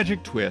a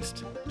tragic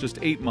twist, just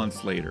 8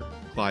 months later,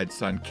 Clyde's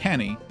son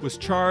Kenny was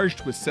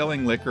charged with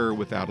selling liquor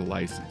without a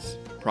license,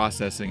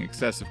 processing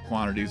excessive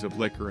quantities of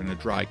liquor in a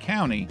dry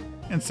county,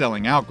 and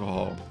selling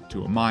alcohol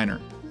to a minor.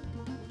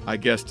 I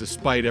guess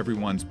despite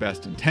everyone's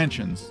best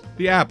intentions,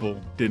 the apple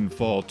didn't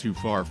fall too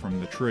far from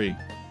the tree.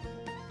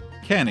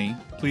 Kenny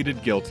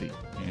pleaded guilty,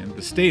 and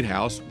the State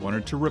House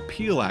wanted to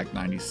repeal Act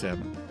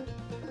 97.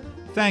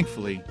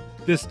 Thankfully,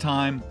 this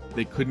time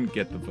they couldn't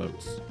get the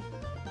votes.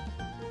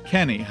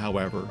 Kenny,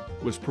 however,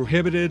 was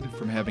prohibited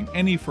from having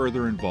any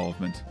further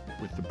involvement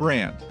with the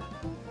brand.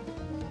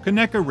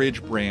 Conecuh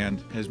Ridge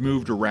brand has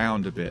moved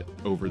around a bit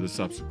over the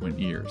subsequent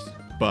years,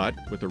 but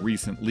with the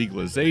recent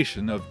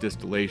legalization of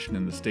distillation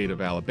in the state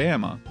of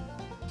Alabama,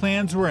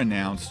 plans were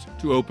announced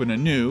to open a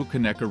new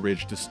Conecuh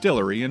Ridge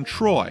distillery in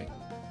Troy,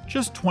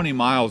 just 20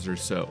 miles or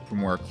so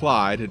from where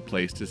Clyde had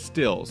placed his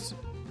stills.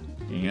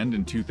 And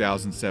in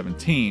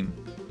 2017,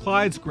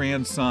 Clyde's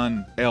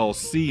grandson,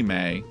 L.C.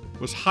 May,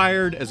 was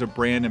hired as a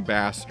brand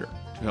ambassador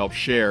to help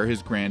share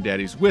his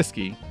granddaddy's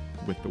whiskey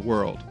with the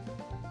world.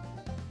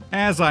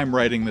 As I'm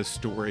writing this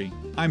story,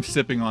 I'm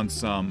sipping on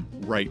some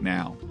right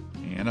now,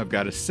 and I've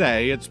got to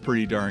say it's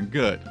pretty darn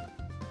good.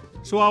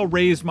 So I'll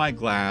raise my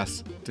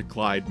glass to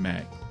Clyde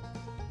May.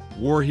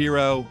 War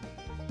hero,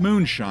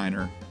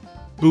 moonshiner,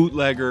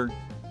 bootlegger,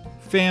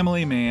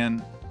 family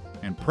man,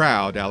 and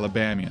proud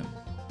Alabamian.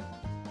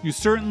 You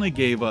certainly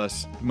gave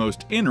us the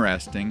most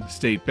interesting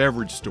state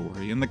beverage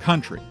story in the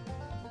country.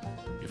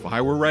 If I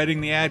were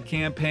writing the ad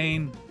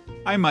campaign,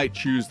 I might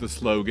choose the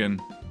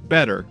slogan,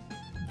 "Better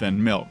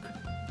than milk."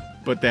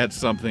 But that's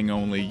something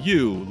only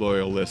you,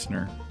 loyal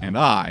listener, and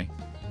I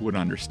would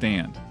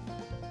understand.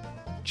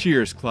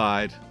 Cheers,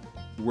 Clyde,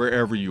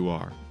 wherever you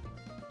are.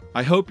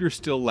 I hope you're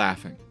still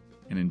laughing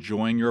and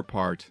enjoying your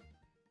part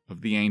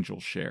of the angel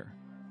share.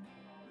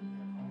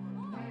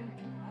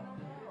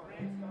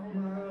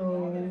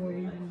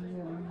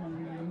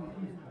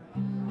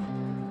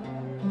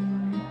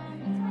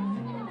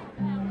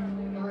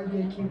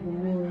 Keep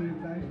worrying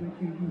about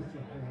what you used to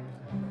have.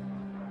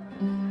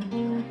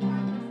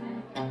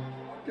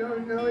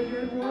 Don't know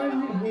just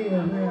one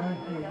here where I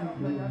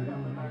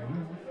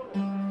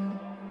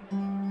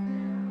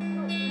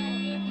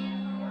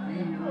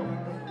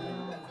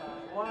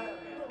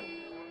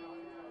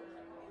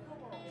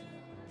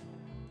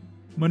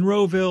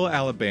Monroeville,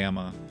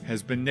 Alabama,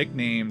 has been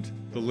nicknamed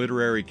the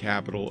literary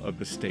capital of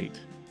the state,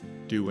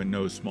 due in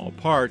no small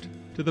part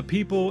to the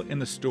people in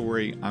the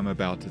story I'm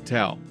about to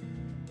tell.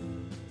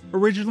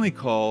 Originally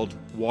called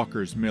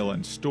Walker's Mill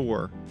and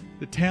Store,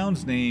 the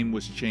town's name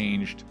was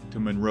changed to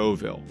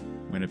Monroeville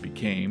when it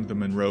became the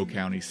Monroe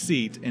County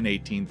seat in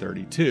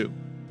 1832.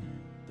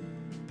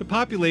 The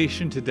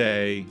population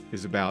today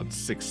is about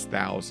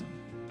 6,000,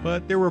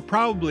 but there were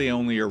probably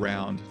only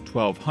around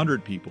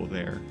 1,200 people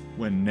there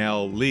when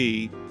Nell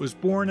Lee was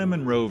born in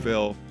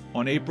Monroeville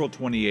on April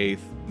 28,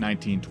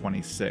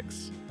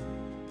 1926.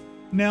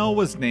 Nell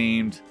was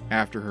named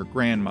after her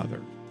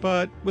grandmother,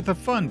 but with a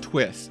fun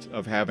twist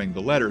of having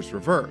the letters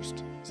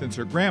reversed, since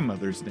her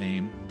grandmother's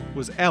name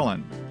was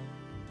Ellen.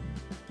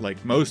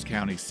 Like most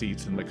county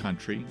seats in the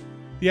country,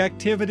 the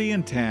activity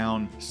in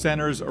town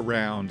centers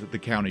around the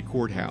county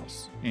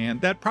courthouse, and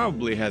that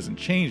probably hasn't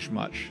changed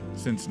much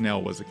since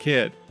Nell was a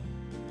kid.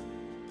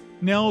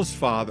 Nell's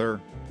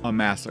father,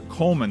 Amasa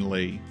Coleman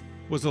Lee,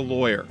 was a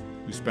lawyer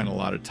who spent a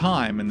lot of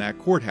time in that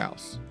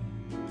courthouse.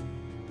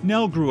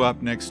 Nell grew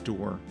up next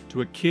door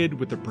to a kid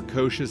with the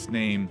precocious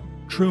name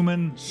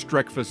Truman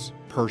Streckfus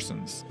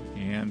Persons,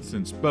 and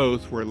since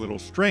both were a little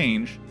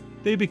strange,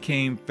 they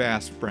became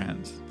fast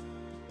friends.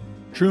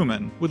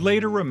 Truman would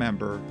later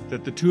remember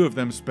that the two of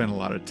them spent a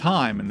lot of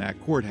time in that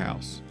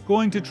courthouse,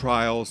 going to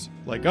trials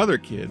like other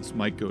kids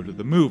might go to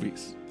the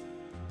movies.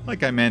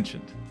 Like I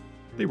mentioned,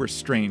 they were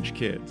strange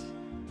kids.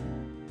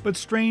 But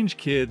strange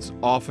kids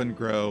often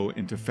grow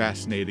into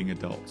fascinating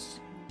adults,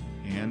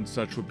 and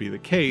such would be the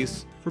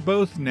case for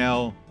both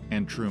Nell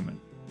and Truman.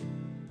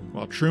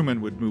 While Truman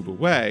would move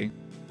away,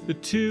 the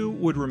two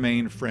would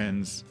remain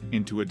friends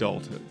into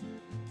adulthood.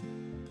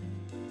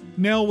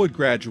 Nell would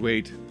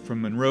graduate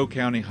from Monroe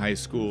County High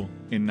School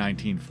in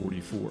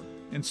 1944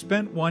 and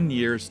spent 1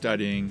 year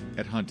studying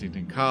at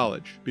Huntington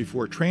College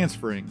before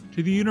transferring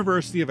to the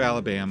University of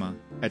Alabama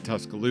at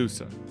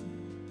Tuscaloosa.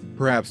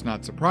 Perhaps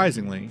not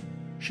surprisingly,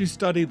 She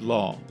studied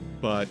law,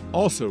 but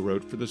also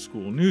wrote for the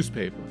school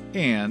newspaper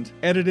and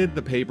edited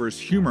the paper's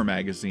humor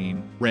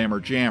magazine, Rammer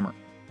Jammer.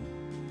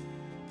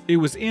 It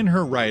was in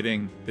her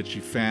writing that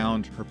she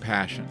found her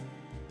passion,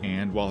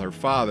 and while her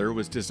father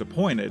was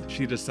disappointed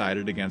she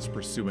decided against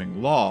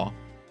pursuing law,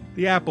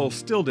 the apple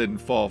still didn't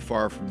fall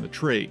far from the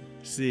tree,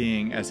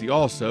 seeing as he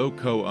also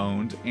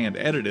co-owned and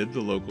edited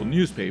the local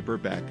newspaper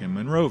back in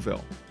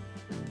Monroeville.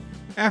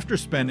 After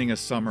spending a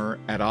summer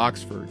at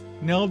Oxford,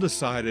 Nell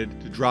decided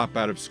to drop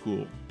out of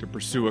school to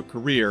pursue a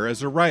career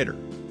as a writer.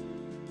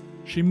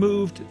 She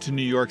moved to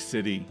New York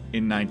City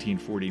in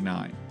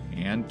 1949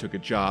 and took a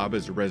job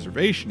as a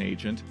reservation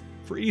agent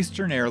for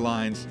Eastern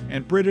Airlines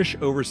and British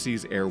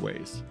Overseas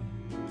Airways.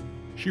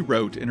 She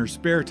wrote in her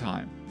spare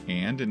time,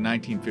 and in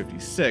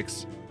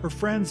 1956, her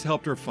friends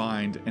helped her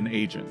find an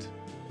agent.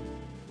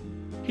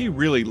 He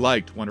really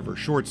liked one of her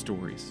short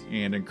stories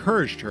and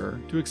encouraged her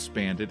to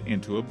expand it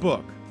into a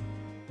book.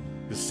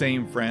 The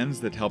same friends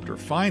that helped her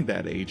find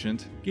that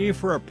agent gave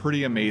her a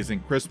pretty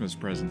amazing Christmas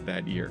present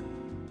that year,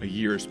 a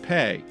year's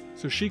pay,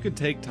 so she could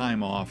take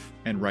time off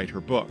and write her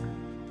book.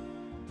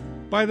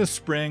 By the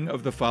spring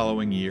of the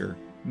following year,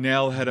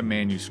 Nell had a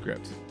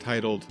manuscript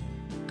titled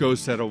Go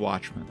Set a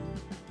Watchman.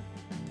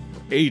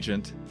 Her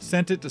agent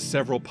sent it to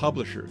several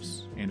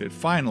publishers, and it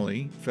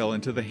finally fell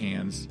into the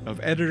hands of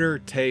editor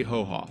Tay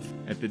Hohoff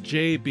at the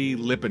J.B.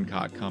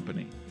 Lippincott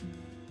Company.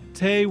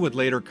 Tay would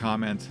later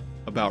comment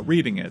about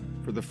reading it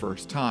for the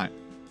first time.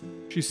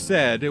 She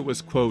said it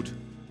was, quote,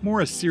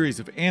 more a series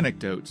of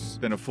anecdotes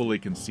than a fully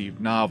conceived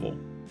novel,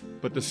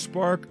 but the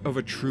spark of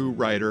a true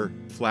writer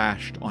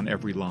flashed on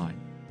every line.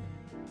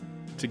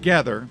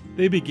 Together,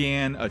 they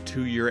began a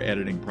 2-year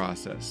editing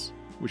process,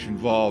 which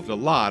involved a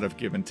lot of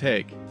give and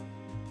take.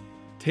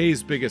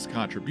 Tay's biggest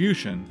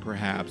contribution,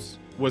 perhaps,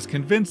 was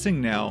convincing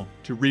Nell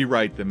to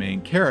rewrite the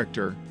main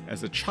character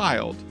as a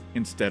child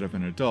instead of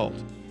an adult.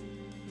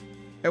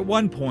 At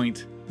one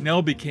point,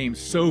 Nell became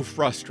so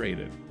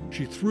frustrated,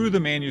 she threw the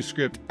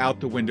manuscript out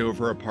the window of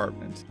her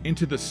apartment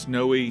into the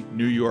snowy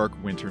New York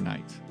winter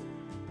night.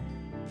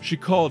 She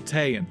called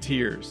Tay in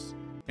tears,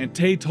 and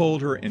Tay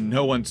told her in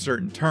no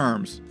uncertain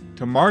terms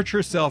to march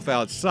herself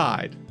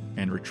outside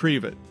and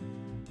retrieve it.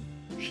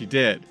 She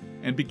did,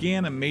 and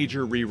began a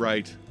major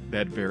rewrite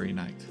that very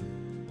night.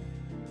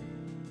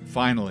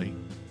 Finally,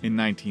 in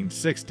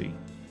 1960,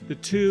 the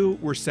two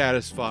were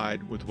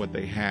satisfied with what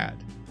they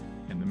had,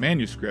 and the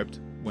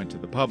manuscript went to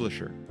the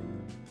publisher.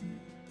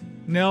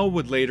 Nell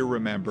would later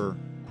remember,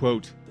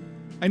 quote,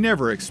 I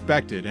never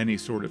expected any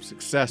sort of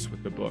success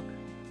with the book.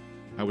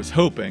 I was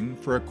hoping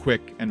for a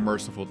quick and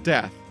merciful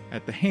death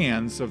at the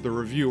hands of the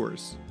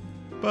reviewers.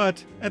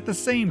 But at the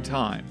same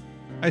time,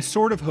 I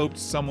sort of hoped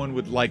someone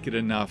would like it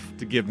enough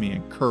to give me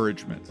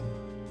encouragement,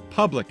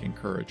 public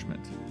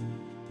encouragement.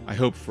 I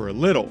hoped for a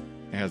little,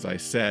 as I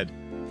said,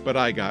 but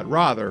I got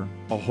rather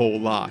a whole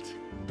lot.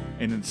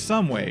 And in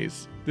some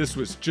ways, this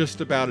was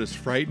just about as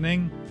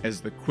frightening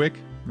as the quick,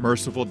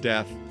 merciful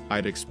death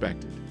I'd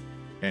expected.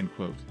 End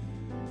quote.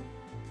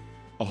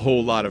 A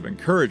whole lot of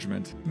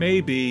encouragement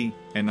may be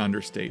an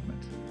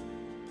understatement.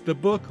 The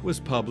book was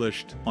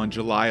published on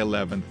July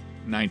 11,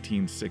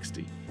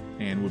 1960,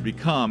 and would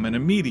become an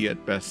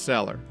immediate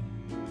bestseller.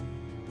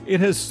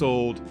 It has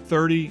sold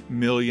 30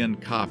 million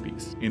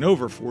copies in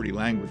over 40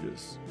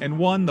 languages and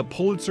won the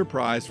Pulitzer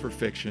Prize for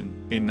Fiction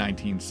in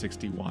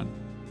 1961.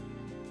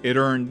 It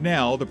earned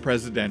Nell the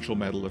Presidential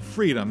Medal of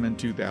Freedom in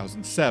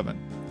 2007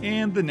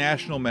 and the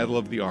National Medal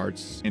of the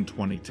Arts in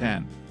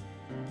 2010.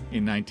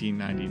 In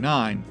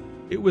 1999,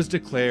 it was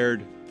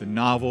declared the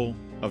novel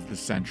of the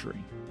century.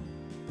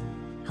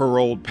 Her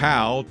old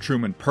pal,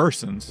 Truman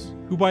Persons,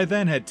 who by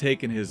then had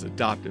taken his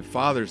adoptive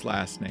father's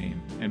last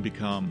name and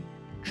become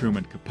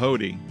Truman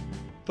Capote,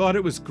 thought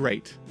it was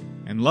great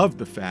and loved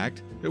the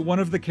fact that one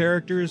of the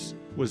characters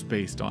was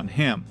based on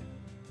him.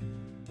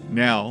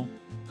 Nell,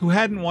 who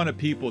hadn't wanted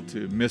people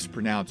to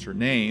mispronounce her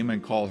name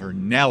and call her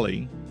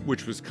Nellie,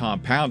 which was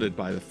compounded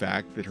by the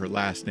fact that her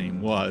last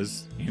name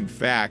was, in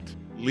fact,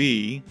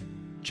 Lee,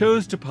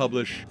 chose to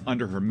publish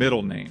under her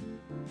middle name.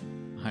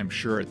 I'm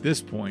sure at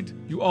this point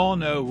you all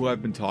know who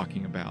I've been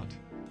talking about.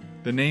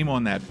 The name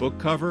on that book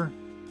cover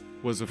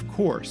was, of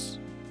course,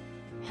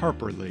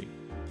 Harper Lee.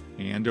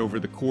 And over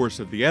the course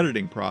of the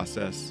editing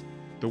process,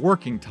 the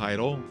working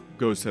title,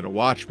 Go Set a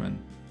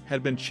Watchman,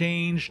 had been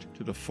changed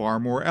to the far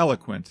more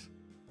eloquent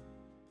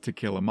To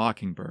Kill a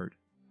Mockingbird.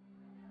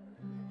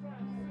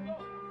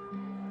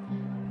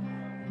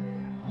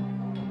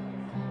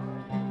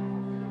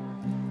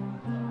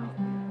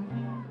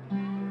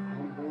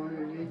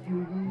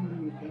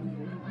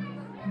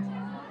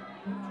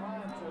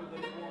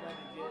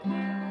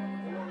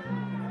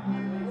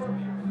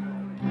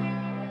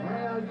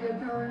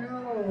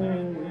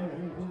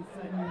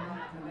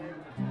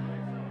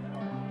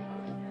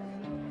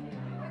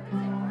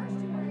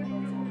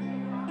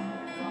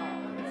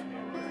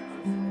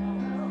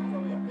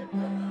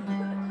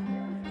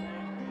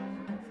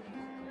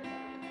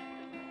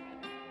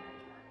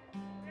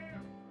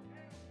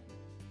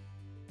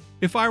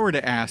 If I were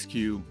to ask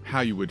you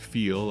how you would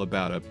feel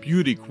about a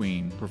beauty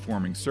queen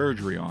performing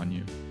surgery on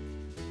you,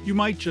 you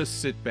might just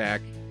sit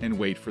back and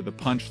wait for the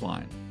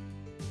punchline.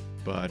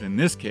 But in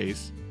this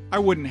case, I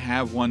wouldn't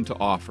have one to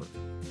offer,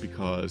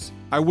 because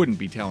I wouldn't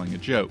be telling a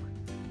joke,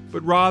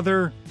 but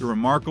rather the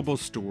remarkable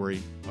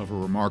story of a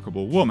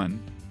remarkable woman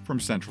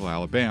from Central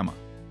Alabama.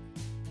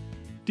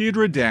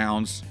 Deirdre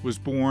Downs was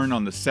born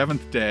on the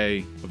 7th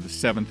day of the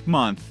 7th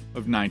month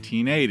of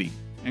 1980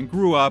 and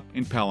grew up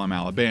in Pelham,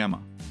 Alabama.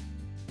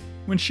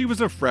 When she was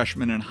a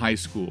freshman in high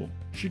school,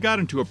 she got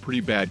into a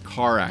pretty bad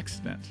car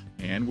accident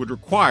and would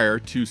require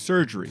 2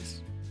 surgeries.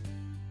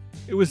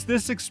 It was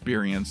this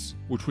experience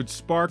which would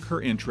spark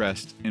her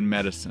interest in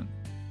medicine,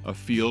 a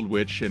field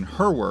which, in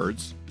her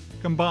words,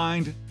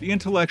 combined the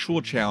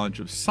intellectual challenge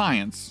of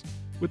science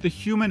with the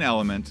human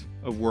element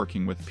of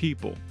working with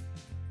people.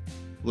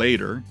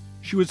 Later,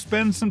 she would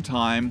spend some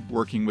time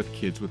working with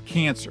kids with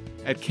cancer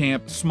at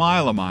Camp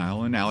Smile a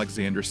Mile in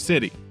Alexander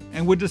City,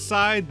 and would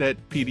decide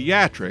that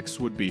pediatrics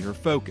would be her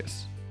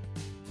focus.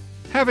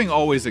 Having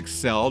always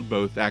excelled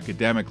both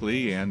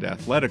academically and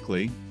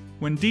athletically,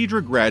 when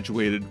Deirdre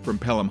graduated from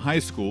Pelham High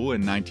School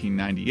in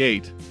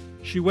 1998,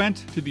 she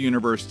went to the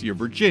University of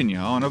Virginia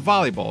on a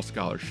volleyball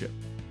scholarship.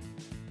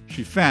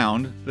 She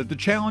found that the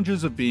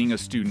challenges of being a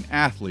student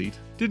athlete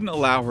didn't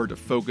allow her to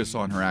focus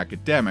on her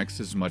academics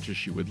as much as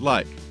she would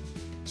like.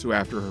 So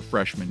after her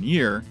freshman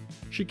year,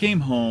 she came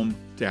home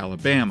to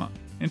Alabama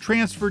and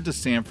transferred to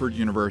Samford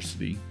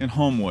University in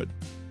Homewood.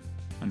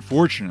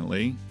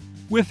 Unfortunately,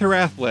 with her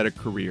athletic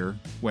career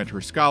went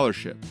her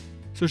scholarship,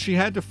 so she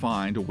had to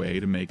find a way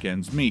to make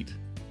ends meet.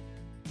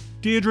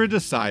 Deirdre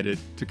decided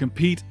to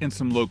compete in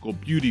some local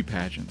beauty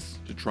pageants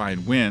to try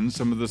and win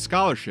some of the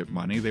scholarship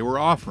money they were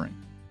offering.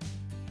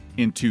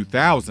 In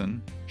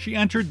 2000, she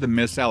entered the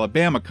Miss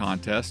Alabama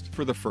contest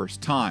for the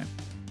first time.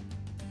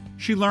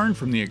 She learned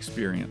from the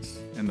experience,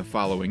 and the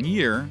following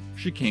year,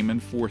 she came in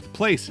 4th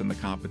place in the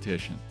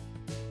competition.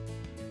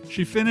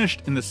 She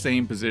finished in the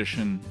same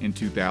position in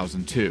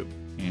 2002,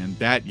 and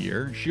that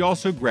year she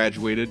also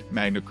graduated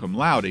magna cum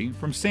laude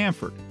from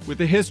Samford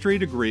with a history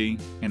degree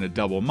and a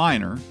double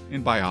minor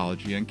in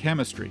biology and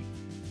chemistry.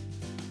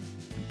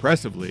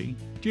 Impressively,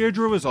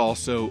 Deirdre was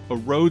also a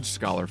Rhodes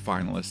Scholar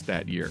finalist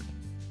that year.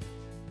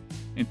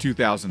 In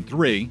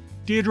 2003,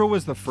 Deirdre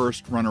was the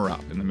first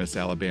runner-up in the Miss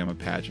Alabama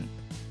pageant,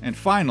 and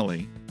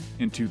finally,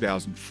 in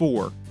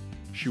 2004,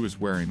 she was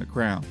wearing the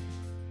crown.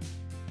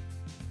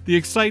 The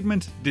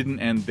excitement didn't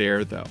end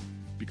there, though,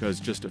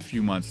 because just a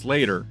few months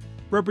later,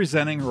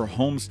 representing her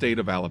home state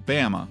of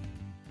Alabama,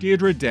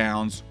 Deirdre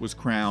Downs was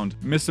crowned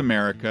Miss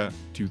America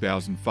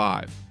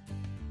 2005.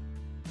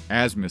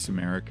 As Miss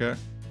America,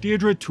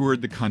 Deirdre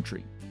toured the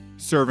country,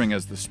 serving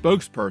as the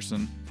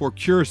spokesperson for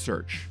Cure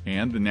Search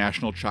and the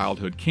National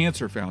Childhood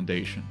Cancer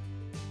Foundation.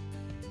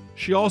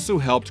 She also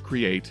helped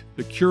create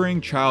the Curing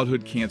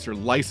Childhood Cancer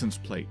license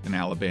plate in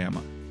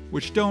Alabama,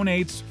 which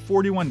donates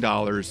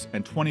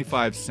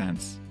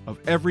 $41.25 of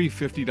every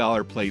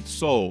 $50 plate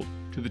sold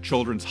to the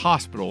Children's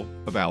Hospital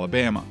of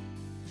Alabama.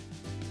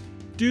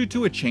 Due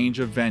to a change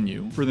of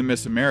venue for the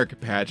Miss America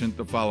pageant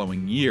the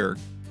following year,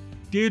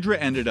 Deirdre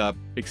ended up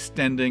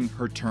extending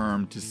her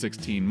term to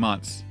 16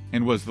 months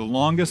and was the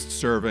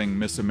longest-serving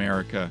Miss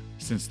America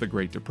since the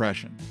Great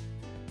Depression.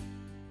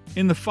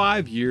 In the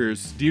 5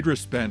 years Deirdre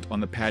spent on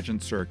the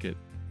pageant circuit,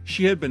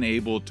 she had been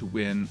able to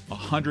win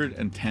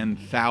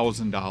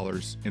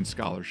 $110,000 in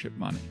scholarship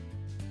money.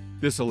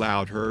 This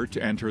allowed her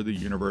to enter the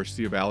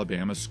University of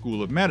Alabama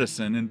School of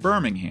Medicine in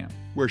Birmingham,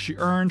 where she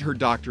earned her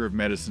Doctor of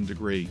Medicine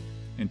degree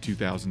in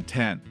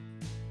 2010.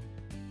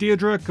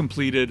 Deirdre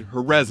completed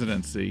her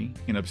residency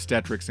in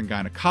obstetrics and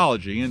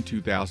gynecology in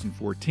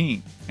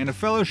 2014 and a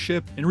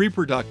fellowship in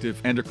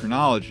reproductive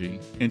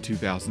endocrinology in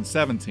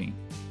 2017.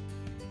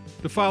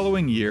 The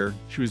following year,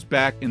 she was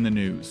back in the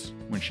news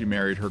when she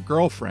married her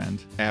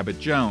girlfriend, Abbott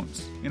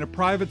Jones, in a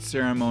private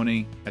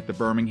ceremony at the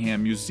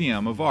Birmingham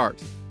Museum of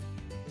Art.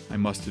 I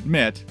must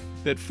admit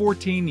that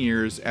 14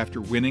 years after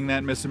winning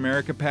that Miss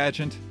America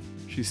pageant,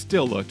 she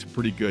still looked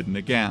pretty good in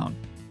a gown.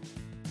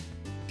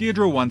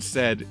 Deirdre once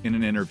said in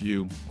an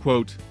interview,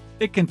 quote,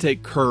 "It can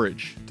take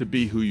courage to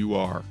be who you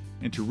are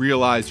and to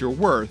realize your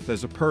worth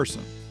as a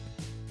person.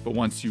 But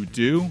once you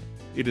do,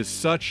 it is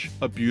such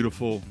a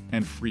beautiful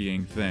and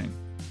freeing thing.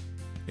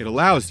 It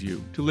allows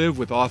you to live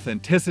with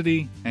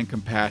authenticity and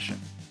compassion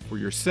for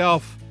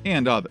yourself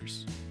and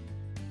others."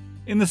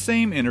 In the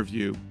same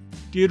interview,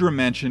 Deirdre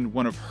mentioned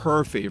one of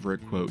her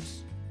favorite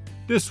quotes,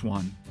 this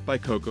one by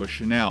Coco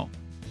Chanel.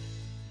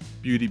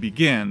 "Beauty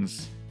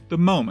begins the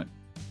moment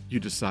you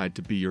decide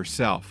to be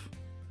yourself."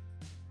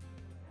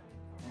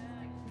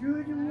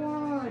 You're the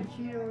one,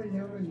 you don't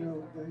never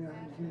know, but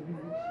I do.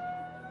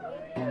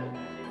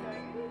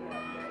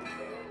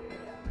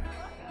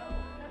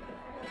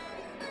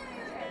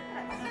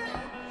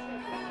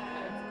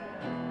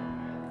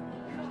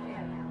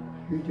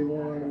 You're the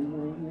one I'm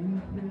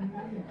wanting.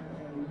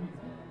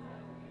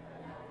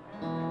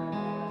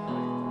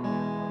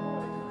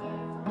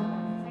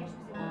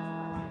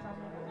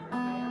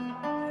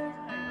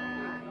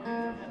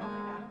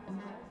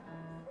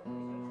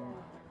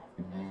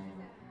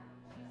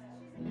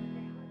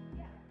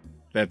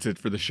 That's it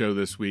for the show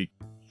this week.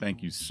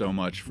 Thank you so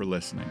much for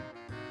listening.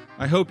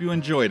 I hope you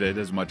enjoyed it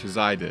as much as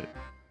I did.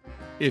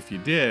 If you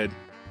did,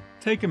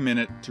 take a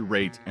minute to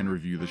rate and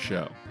review the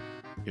show.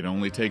 It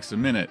only takes a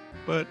minute,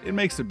 but it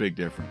makes a big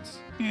difference.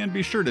 And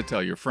be sure to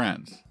tell your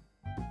friends.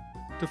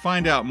 To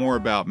find out more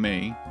about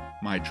me,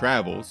 my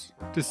travels,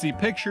 to see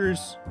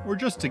pictures, or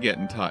just to get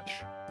in touch,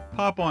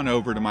 pop on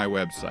over to my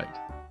website,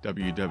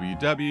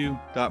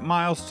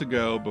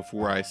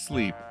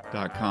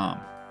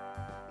 www.milestogobeforeisleep.com.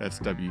 That's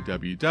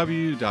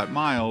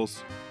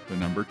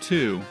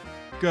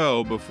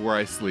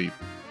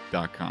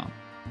www.miles2gobeforeisleep.com.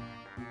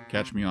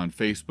 Catch me on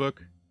Facebook,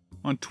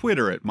 on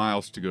Twitter at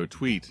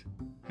Miles2Go_tweet,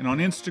 and on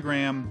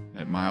Instagram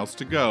at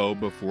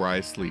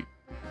Miles2Go_before_I_sleep.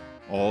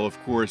 All,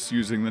 of course,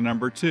 using the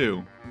number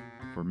 2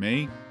 for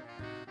me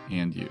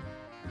and you.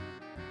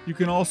 You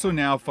can also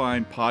now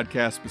find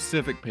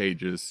podcast-specific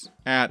pages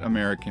at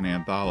American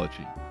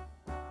Anthology.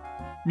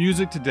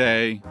 Music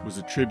today was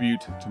a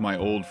tribute to my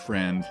old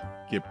friend,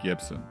 Gip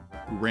Gibson,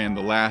 who ran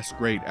the last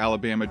great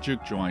Alabama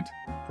juke joint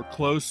for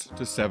close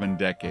to 7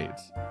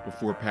 decades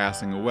before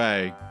passing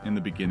away in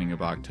the beginning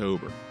of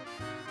October.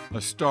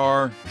 A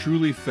star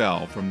truly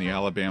fell from the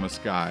Alabama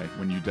sky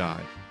when you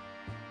died,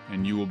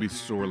 and you will be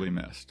sorely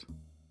missed.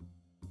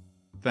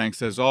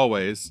 Thanks as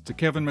always to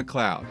Kevin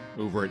MacLeod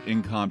over at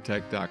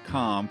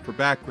Incomtech.com for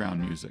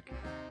background music,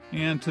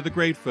 and to the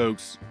great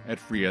folks at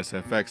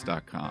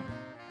FreeSFX.com.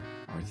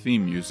 Our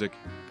theme music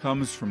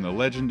comes from the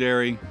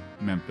legendary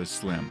Memphis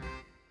Slim.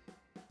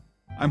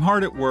 I'm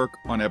hard at work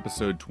on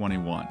episode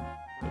 21,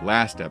 the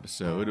last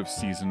episode of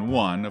season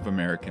 1 of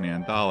American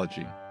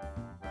Anthology.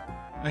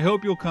 I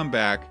hope you'll come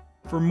back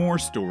for more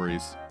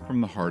stories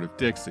from the heart of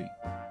Dixie.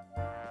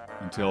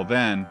 Until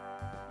then,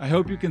 I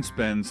hope you can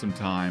spend some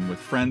time with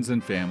friends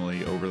and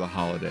family over the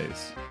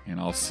holidays, and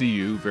I'll see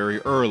you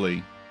very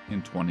early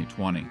in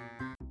 2020.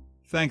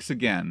 Thanks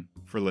again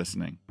for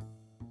listening.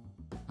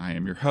 I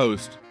am your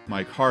host,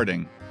 Mike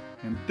Harding,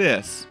 and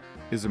this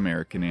is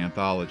American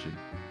Anthology.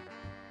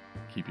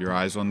 Keep your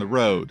eyes on the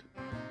road,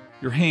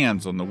 your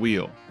hands on the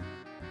wheel,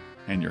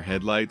 and your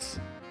headlights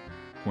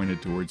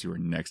pointed towards your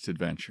next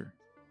adventure.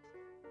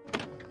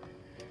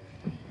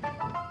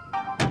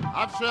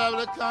 I've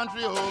traveled the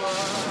country over,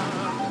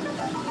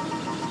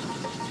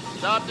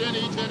 stopped in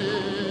each and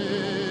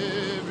every